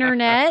the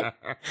internet,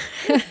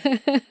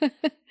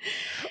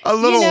 a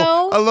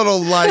little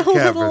light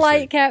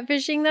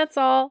catfishing. That's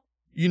all.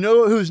 You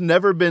know who's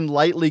never been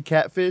lightly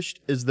catfished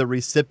is the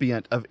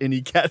recipient of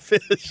any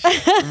catfish.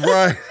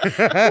 Right.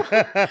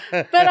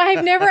 But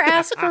I've never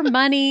asked for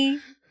money.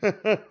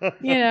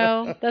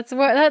 That's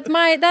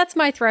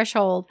my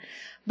threshold.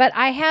 But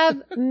I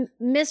have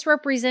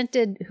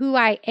misrepresented who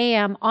I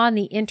am on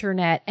the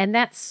internet, and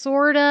that's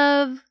sort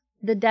of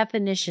the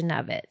definition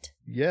of it.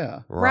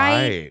 Yeah.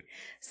 Right.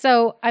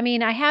 So, I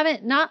mean, I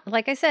haven't,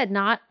 like I said,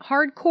 not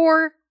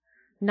hardcore,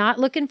 not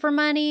looking for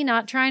money,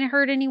 not trying to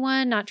hurt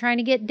anyone, not trying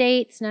to get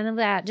dates, none of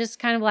that. Just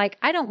kind of like,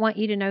 I don't want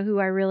you to know who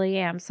I really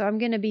am. So I'm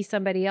going to be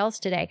somebody else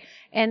today.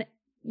 And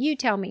you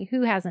tell me,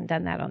 who hasn't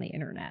done that on the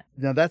internet?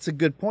 Now, that's a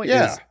good point.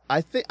 Yeah.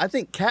 I think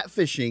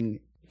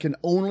catfishing can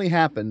only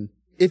happen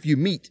if you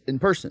meet in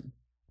person,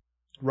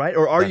 right?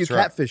 Or are you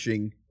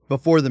catfishing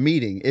before the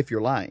meeting if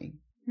you're lying?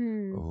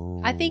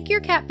 I think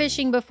you're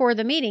catfishing before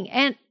the meeting.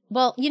 And,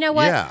 well, you know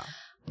what? Yeah.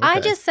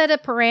 I just set a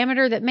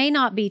parameter that may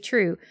not be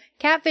true.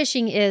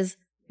 Catfishing is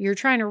you're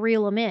trying to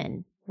reel them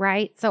in,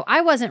 right? So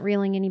I wasn't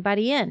reeling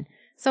anybody in.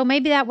 So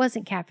maybe that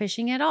wasn't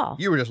catfishing at all.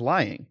 You were just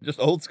lying, just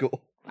old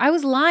school. I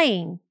was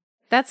lying.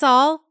 That's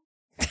all.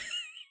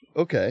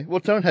 Okay. Well,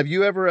 Tone, have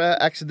you ever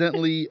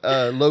accidentally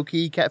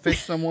low-key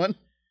catfished someone?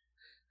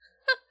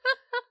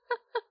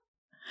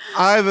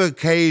 I've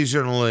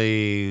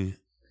occasionally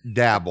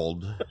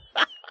dabbled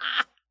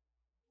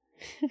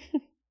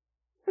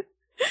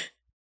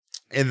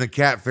in the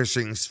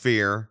catfishing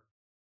sphere.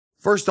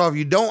 First off,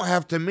 you don't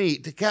have to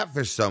meet to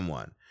catfish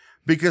someone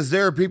because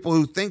there are people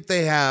who think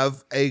they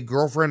have a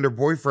girlfriend or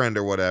boyfriend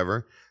or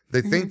whatever.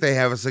 They think they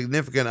have a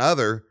significant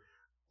other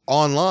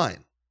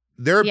online.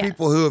 There are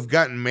people who have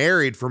gotten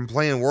married from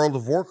playing World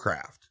of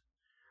Warcraft.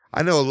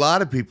 I know a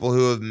lot of people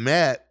who have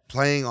met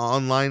playing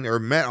online or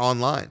met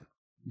online.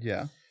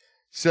 Yeah.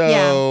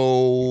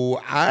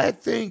 So I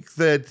think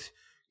that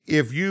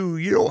if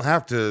you don't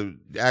have to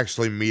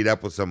actually meet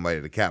up with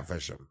somebody to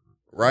catfish them,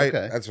 right?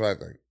 Okay. That's what I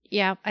think.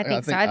 Yeah, I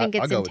think so. I think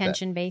it's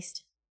intention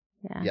based.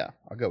 Yeah,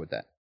 I'll go with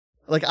that.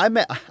 Like I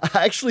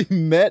actually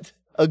met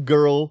a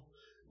girl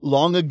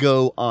long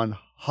ago on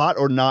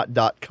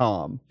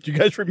hotornot.com. Do you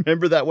guys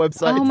remember that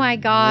website? Oh my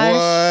gosh. What?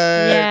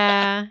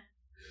 Yeah.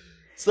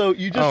 So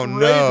you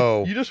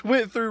just you just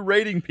went through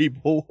rating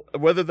people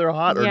whether they're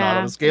hot or not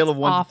on a scale of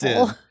 1 to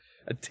 10.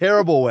 A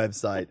terrible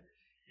website.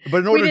 But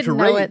in order to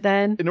rate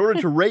in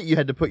order to rate, you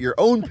had to put your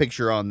own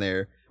picture on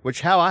there,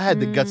 which how I had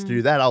the guts to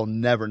do that, I'll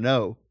never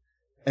know.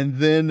 And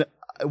then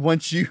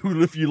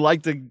if you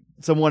liked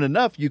someone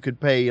enough, you could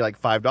pay like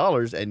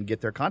 $5 and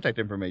get their contact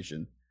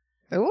information.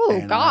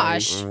 Oh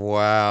gosh.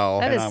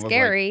 Wow. That is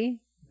scary. Like,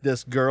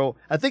 this girl,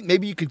 I think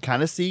maybe you could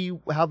kind of see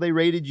how they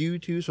rated you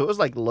too. So it was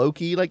like low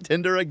key, like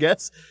Tinder, I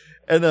guess.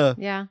 And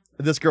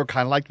this girl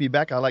kind of liked me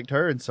back. I liked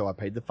her. And so I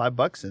paid the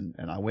 $5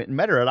 and I went and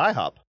met her at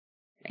IHOP.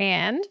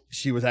 And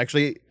she was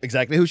actually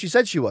exactly who she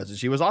said she was, and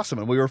she was awesome,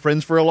 and we were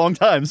friends for a long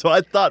time. So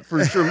I thought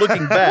for sure,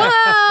 looking back,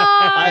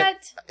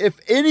 if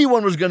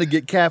anyone was going to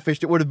get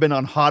catfished, it would have been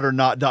on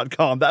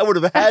hotornot.com. That would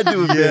have had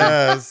to have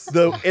been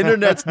the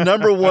internet's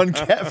 #1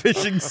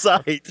 catfishing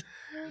site.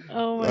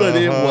 Oh my But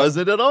it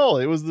wasn't at all.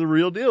 It was the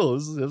real deal.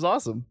 It was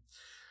awesome.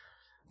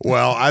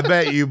 Well, I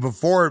bet you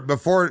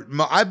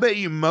I bet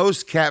you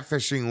most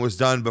catfishing was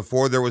done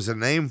before there was a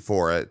name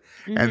for it.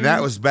 And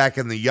that was back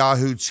in the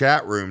Yahoo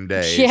chat room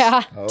days.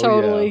 Yeah, Oh,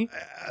 totally.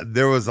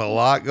 There was a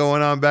lot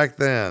going on back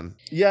then.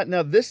 Yeah,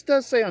 now this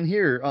does say on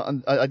here,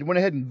 I went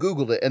ahead and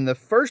Googled it, and the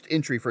first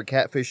entry for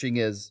catfishing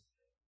is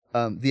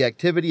the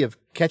activity of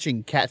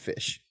catching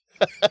catfish,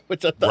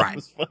 which I thought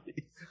was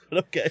funny.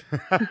 But okay.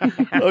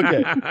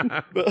 Okay.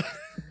 But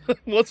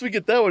once we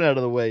get that one out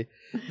of the way,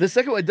 the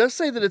second one does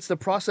say that it's the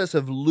process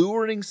of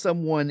luring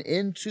someone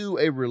into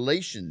a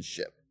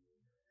relationship.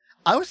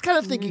 I was kind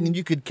of thinking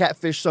you could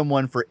catfish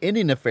someone for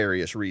any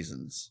nefarious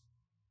reasons.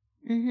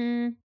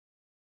 Mm-hmm.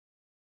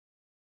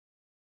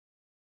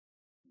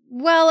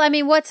 Well, I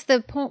mean, what's the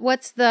point?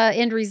 What's the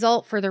end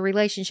result for the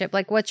relationship?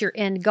 Like, what's your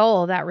end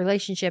goal of that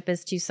relationship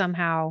is to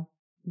somehow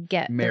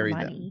get Marry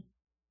their money.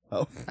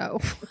 them. Oh.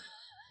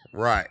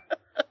 Right.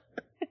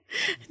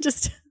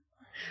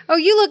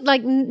 You look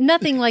like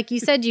nothing like you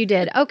said you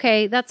did.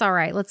 Okay, that's all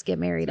right. Let's get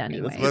married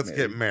anyway. Let's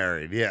get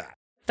married. Yeah.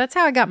 That's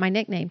how I got my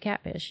nickname,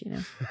 Catfish, you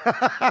know.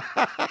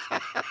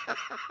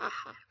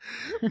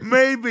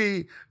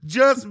 Maybe,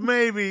 just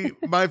maybe,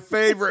 my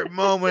favorite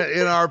moment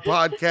in our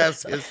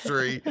podcast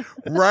history,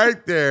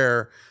 right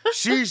there.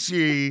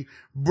 She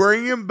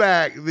bringing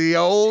back the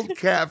old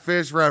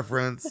catfish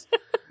reference.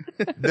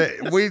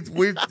 That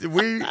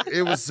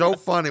it was so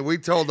funny. We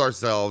told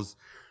ourselves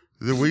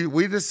that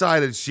we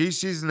decided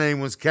Shishi's name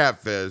was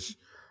Catfish,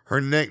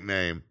 her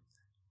nickname.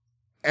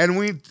 And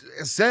we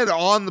said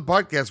on the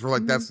podcast, we're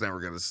like, that's never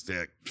going to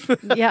stick.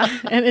 Yeah,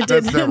 and it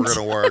didn't. That's never going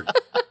to work.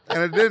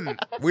 And it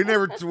didn't. We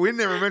never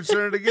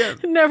mentioned it again.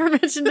 Never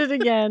mentioned it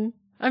again.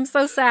 I'm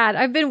so sad.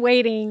 I've been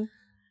waiting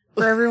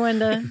for everyone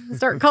to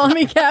start calling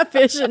me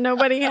Catfish, and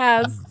nobody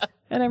has.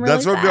 And I'm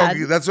really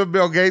sad. That's what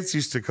Bill Gates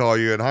used to call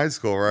you in high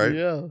school, right?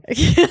 Yeah.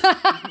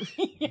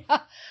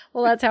 Yeah.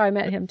 Well, that's how I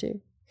met him too.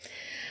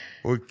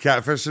 With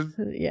catfishing?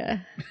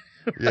 Yeah.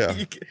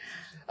 Yeah.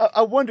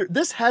 I wonder,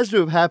 this has to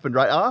have happened,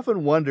 right? I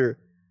often wonder,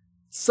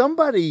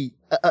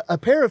 a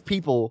pair of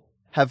people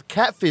have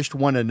catfished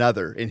one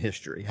another in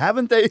history,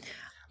 haven't they?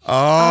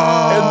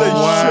 Oh, and they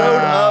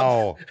showed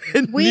wow. up.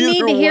 And We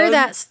need to hear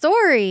that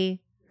story.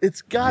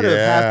 It's got to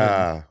have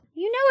happened.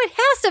 You know, it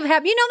has to have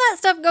happened. You know, that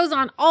stuff goes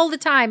on all the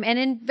time.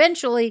 And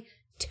eventually,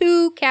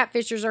 two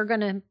catfishers are going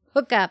to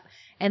hook up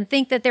and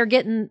think that they're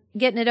getting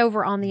it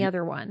over on the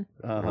other one.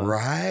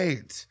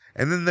 Right.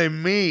 And then they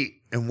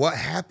meet. And what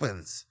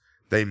happens?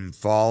 They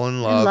fall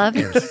in love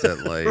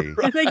instantly.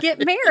 And they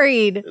get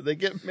married. They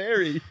get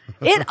married.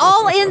 It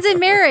all ends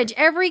in marriage.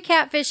 Every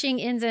catfishing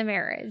ends in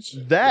marriage.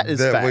 That is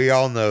fact. We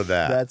all know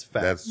that. That's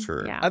fact. That's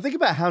true. Yeah. I think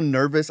about how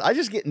nervous. I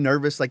just get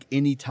nervous like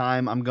any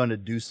time I'm going to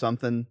do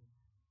something.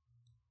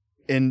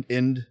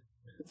 End.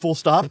 Full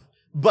stop.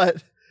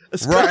 But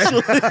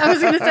especially. Right. I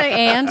was going to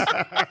say, and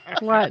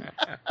what?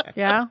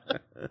 Yeah,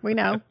 we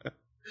know.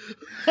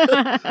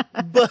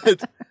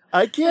 But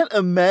I can't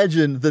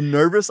imagine the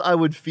nervous I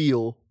would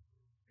feel.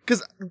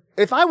 Because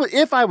if I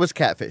was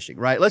catfishing,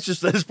 right? Let's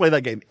play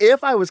that game.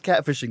 If I was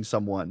catfishing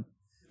someone,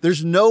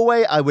 there's no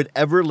way I would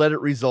ever let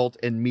it result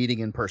in meeting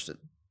in person.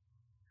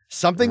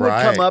 Something would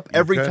come up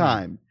every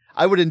time.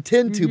 I would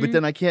intend to, but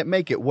then I can't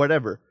make it,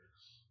 whatever.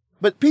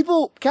 But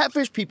people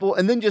catfish people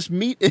and then just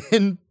meet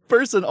in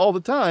person all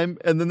the time.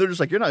 And then they're just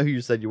like, you're not who you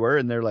said you were.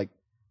 And they're like,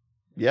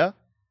 yeah.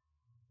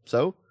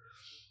 So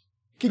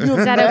can you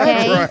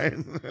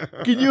imagine?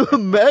 Can you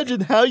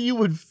imagine how you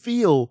would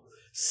feel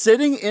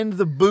sitting in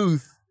the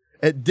booth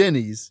at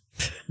Denny's,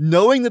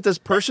 knowing that this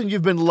person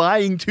you've been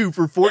lying to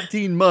for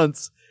 14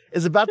 months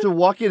is about to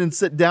walk in and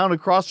sit down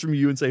across from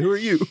you and say, who are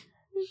you?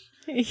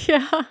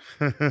 Yeah.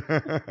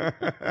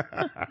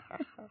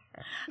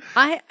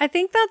 I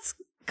think that's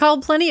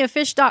called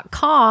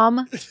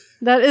plentyoffish.com.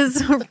 That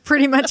is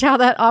pretty much how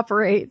that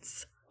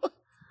operates.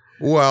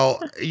 Well,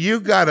 you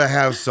got to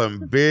have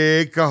some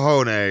big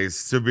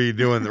cojones to be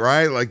doing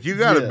right. Like you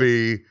got to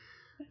be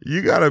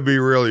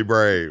really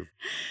brave.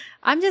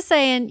 I'm just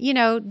saying,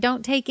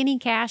 don't take any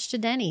cash to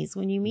Denny's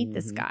when you meet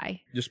this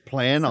guy. Just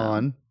plan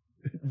on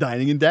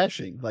dining and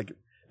dashing. Like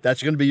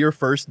that's going to be your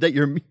first date.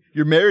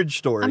 Your marriage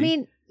story. I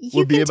mean,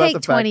 you can take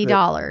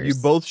 $20. You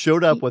both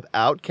showed up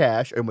without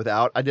cash and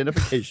without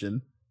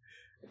identification,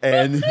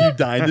 and you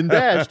dined and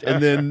dashed,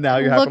 and then now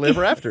you're happily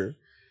ever after.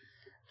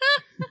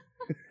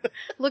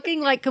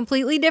 Looking like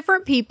completely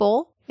different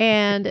people.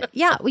 And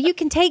you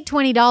can take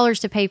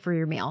 $20 to pay for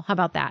your meal. How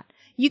about that?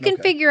 You can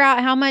figure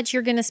out how much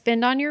you're going to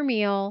spend on your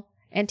meal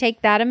and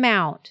take that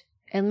amount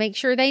and make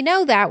sure they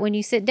know that when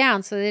you sit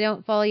down so they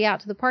don't follow you out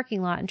to the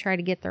parking lot and try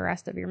to get the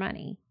rest of your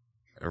money.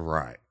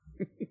 Right.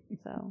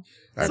 So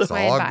that's all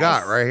I've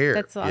got right here.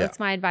 That's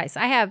my advice.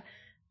 I have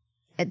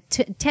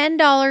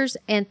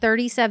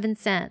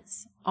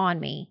 $10.37 on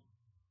me.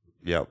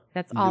 Yep.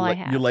 That's all I You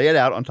have. lay it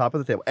out on top of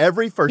the table.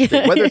 Every first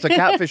date, whether it's a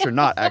catfish or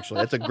not, actually.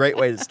 That's a great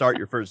way to start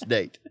your first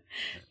date.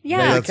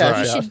 Yeah, That's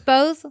right. you should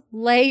both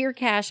lay your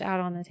cash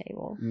out on the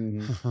table.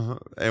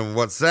 And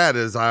what's sad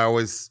is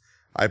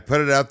I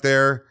put it out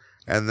there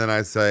and then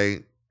I say,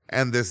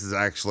 and this is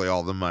actually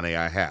all the money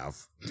I have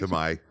to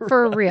my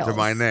For real. to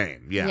my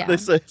name. Yeah. Yeah. They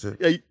say,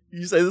 yeah,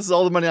 you say, this is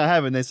all the money I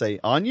have. And they say,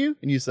 on you?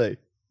 And you say,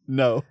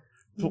 no.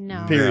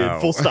 No. Period. No.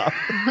 Full stop.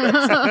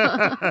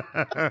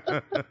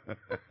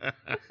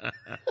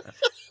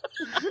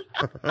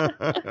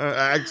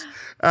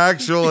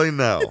 Actually,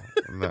 no.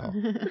 No.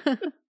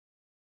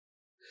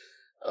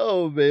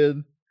 Oh,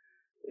 man.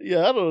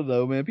 Yeah, I don't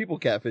know, man. People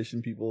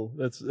catfishing people.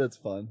 That's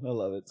fun. I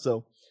love it.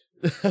 So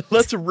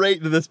let's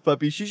rate this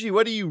puppy. Shishi,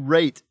 what do you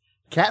rate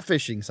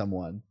catfishing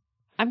someone?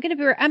 I'm gonna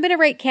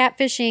rate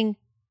catfishing.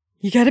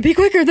 You gotta be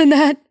quicker than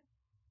that.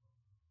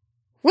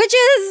 Which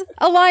is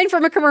a line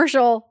from a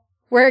commercial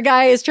where a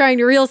guy is trying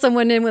to reel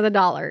someone in with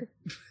 $1.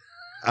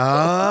 Oh.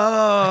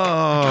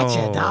 I got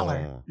you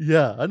 $1.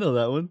 Yeah, I know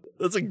that one.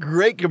 That's a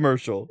great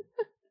commercial.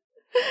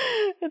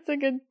 It's a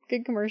good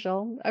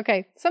commercial.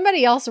 Okay,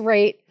 somebody else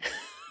rate.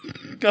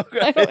 Okay.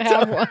 I don't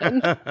have one.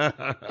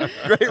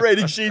 Great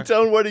rating,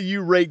 She-Tone. What do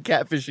you rate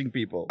catfishing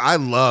people? I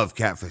love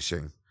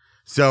catfishing.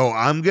 So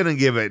I'm going to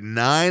give it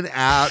 9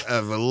 out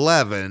of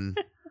 11.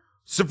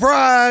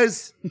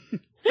 Surprise!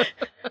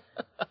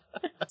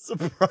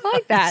 Surprise. I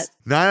like that.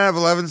 9 out of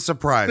 11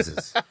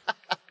 surprises.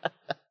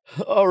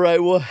 All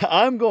right, well,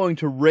 I'm going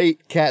to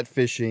rate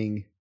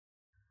catfishing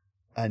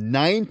a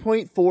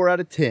 9.4 out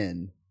of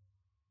 10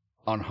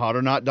 on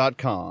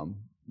hotornot.com.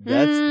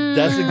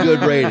 That's a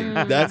good rating.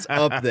 That's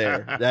up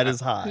there. That is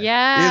high.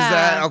 Yeah. Is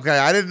that okay?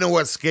 I didn't know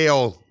what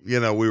scale, we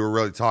were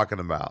really talking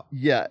about.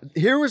 Yeah.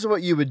 Here was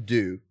what you would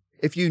do.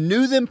 If you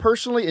knew them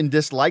personally and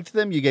disliked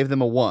them, you gave them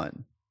a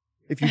 1.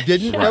 If you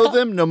didn't know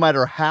them, no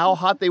matter how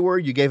hot they were,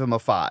 you gave them a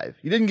 5.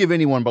 You didn't give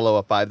anyone below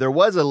a 5. There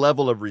was a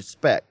level of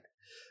respect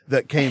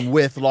that came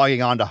with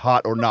logging on to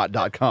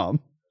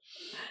hotornot.com.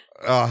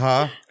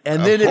 Uh-huh.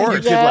 And then if you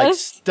could Yes.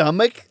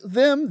 stomach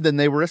them, then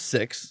they were a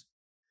 6.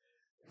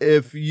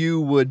 If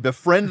you would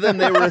befriend them,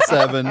 they were a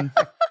 7.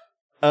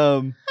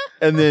 And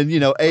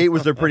then, 8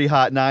 was they're pretty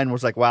hot. 9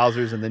 was like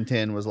wowzers. And then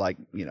 10 was like,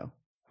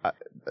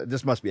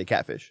 this must be a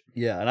catfish.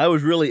 Yeah. And I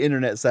was really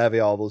internet savvy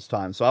all those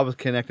times. So I was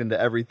connecting to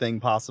everything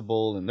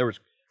possible. And there was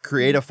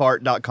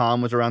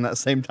createafart.com was around that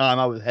same time.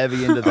 I was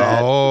heavy into that.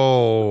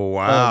 Oh,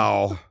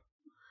 wow.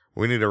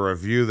 We need to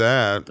review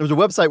that. There was a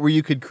website where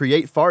you could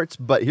create farts,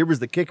 but here was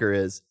the kicker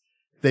is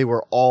they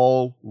were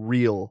all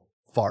real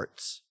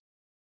farts.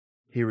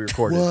 He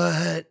recorded.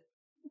 What?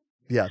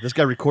 Yeah, this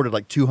guy recorded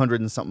like 200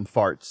 and something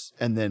farts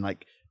and then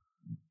like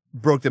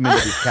broke them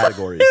into these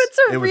categories. It's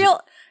a It was- real.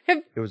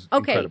 It was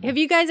Okay, incredible. have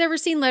you guys ever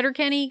seen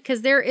Letterkenny?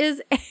 Because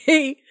there's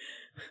an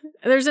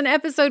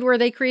episode where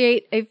they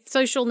create a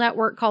social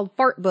network called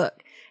Fart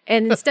Book,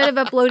 and instead of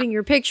uploading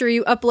your picture,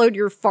 you upload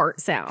your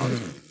fart sound,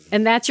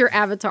 and that's your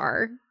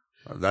avatar.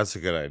 That's a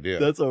good idea.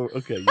 That's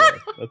okay.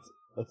 Yeah,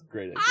 that's a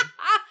great idea.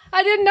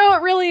 I didn't know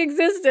it really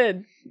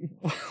existed.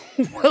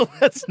 Well,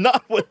 that's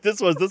not what this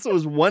was. This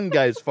was one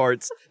guy's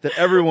farts that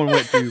everyone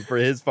went to for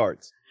his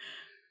farts.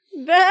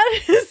 That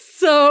is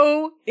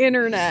so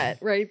internet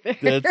right there.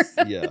 That's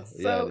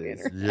so it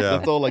is. internet. Yeah.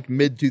 That's all like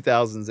mid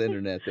 2000s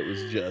internet that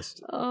was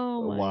just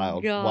Oh a my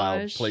wild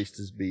gosh. place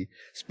to be.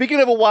 Speaking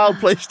of a wild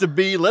place to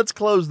be, let's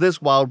close this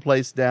wild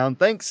place down.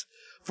 Thanks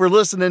for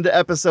listening to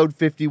episode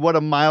 50. What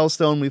a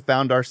milestone we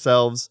found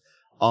ourselves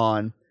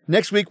on.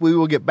 Next week, we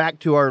will get back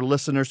to our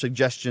listener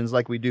suggestions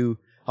like we do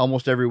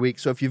almost every week.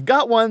 So if you've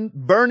got one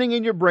burning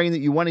in your brain that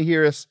you want to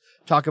hear us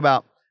talk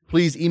about,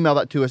 please email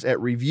that to us at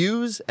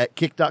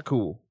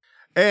reviews@kick.cool.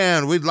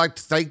 And we'd like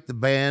to thank the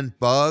band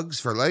Bugs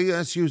for letting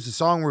us use the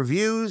song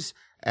Reviews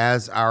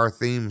as our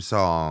theme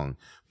song.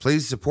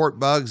 Please support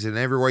Bugs in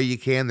every way you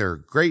can. They're a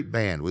great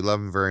band. We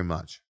love them very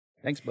much.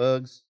 Thanks,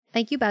 Bugs.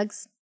 Thank you,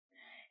 Bugs.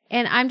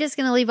 And I'm just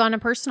going to leave on a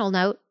personal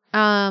note.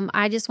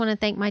 I just want to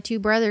thank my 2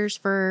 brothers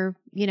for,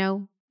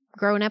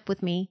 growing up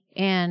with me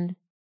and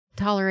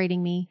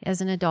tolerating me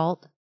as an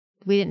adult.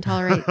 We didn't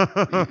tolerate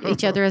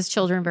each other as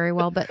children very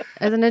well, but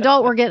as an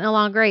adult, we're getting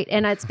along great.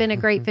 And it's been a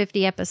great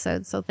 50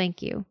 episodes. So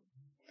thank you.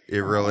 It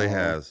really Oh.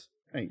 has.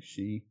 Thanks,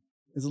 She.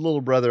 As a little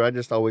brother, I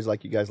just always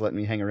like you guys letting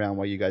me hang around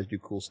while you guys do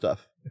cool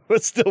stuff.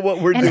 That's still what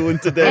we're doing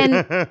today.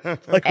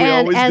 Like we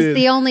And always as did.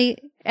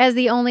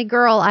 the only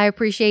girl, I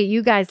appreciate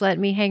you guys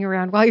letting me hang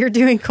around while you're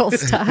doing cool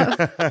stuff.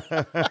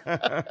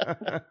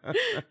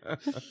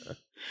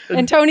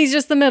 And Tony's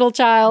just the middle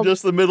child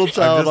Just the middle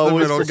child, I'm just the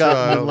always middle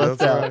forgotten and child, left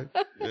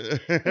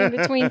that's out. in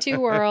between 2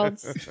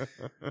 worlds.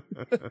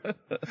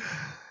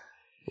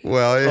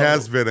 Well, it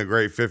has been a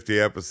great 50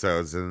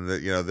 episodes, and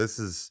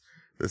this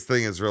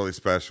thing is really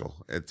special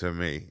to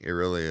me. It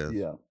really is.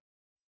 Yeah.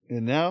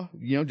 And now,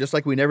 just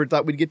like we never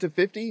thought we'd get to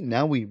 50,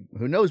 now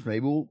who knows,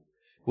 maybe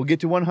we'll get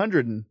to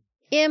 100 and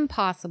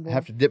Impossible.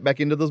 have to dip back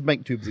into those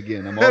bank tubes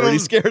again. I'm already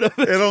scared of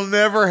it. It'll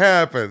never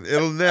happen.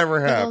 It'll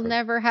never happen. It'll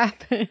never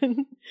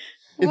happen.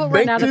 We'll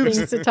run out of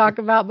things to talk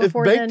about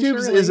before if then. Baked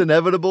Tubes surely. is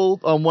inevitable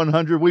on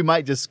 100, we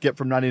might just skip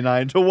from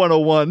 99 to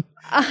 101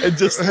 and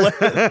just let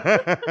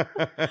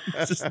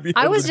just be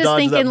I able was to just dodge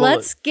that thinking, bullet.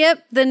 let's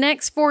skip the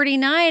next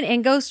 49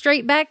 and go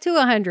straight back to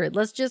 100.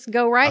 Let's just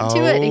go right to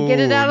it and get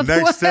it out of the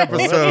way. Next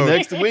episode.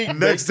 Next week.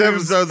 Next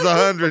episode's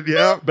 100.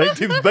 Yep. Baked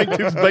Tubes, Baked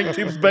Tubes, Baked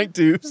Tubes, Baked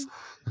Tubes.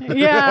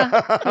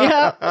 Yeah.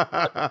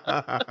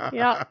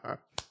 Yep.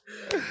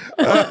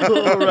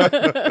 All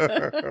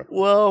right.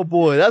 Well,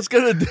 boy, that's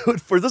going to do it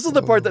for this. Is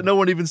the part that no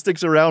one even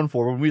sticks around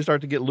for when we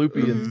start to get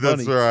loopy and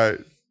funny. That's right.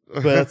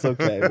 But that's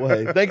okay. Well,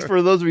 hey, thanks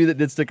for those of you that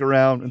did stick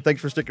around, and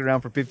thanks for sticking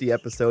around for 50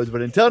 episodes.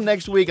 But until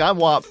next week, I'm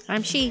Wop.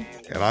 I'm She.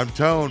 And I'm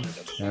Tone.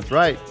 That's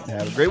right.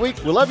 Have a great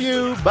week. We love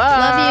you. Bye.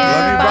 Love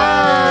you.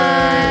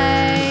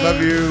 Bye.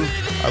 Love you.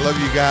 I love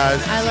you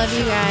guys. I love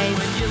you guys.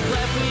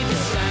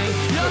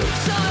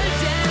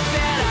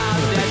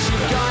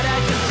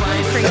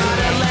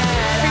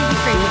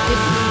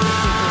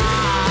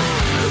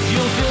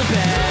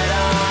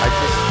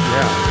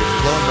 It's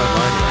blowing my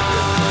mind right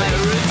now.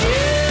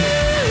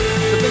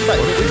 Something about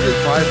What is it,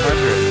 500?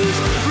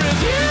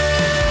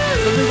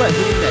 Something about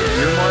hitting that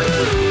earmark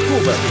was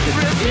cool, but it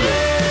didn't feel.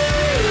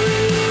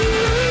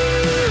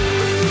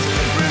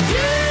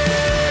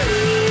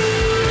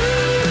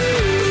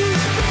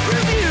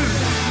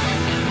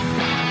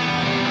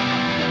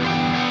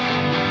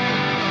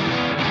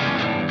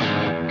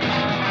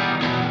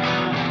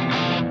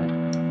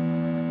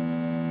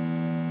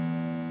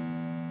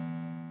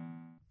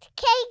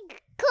 Okay,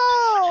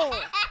 cool.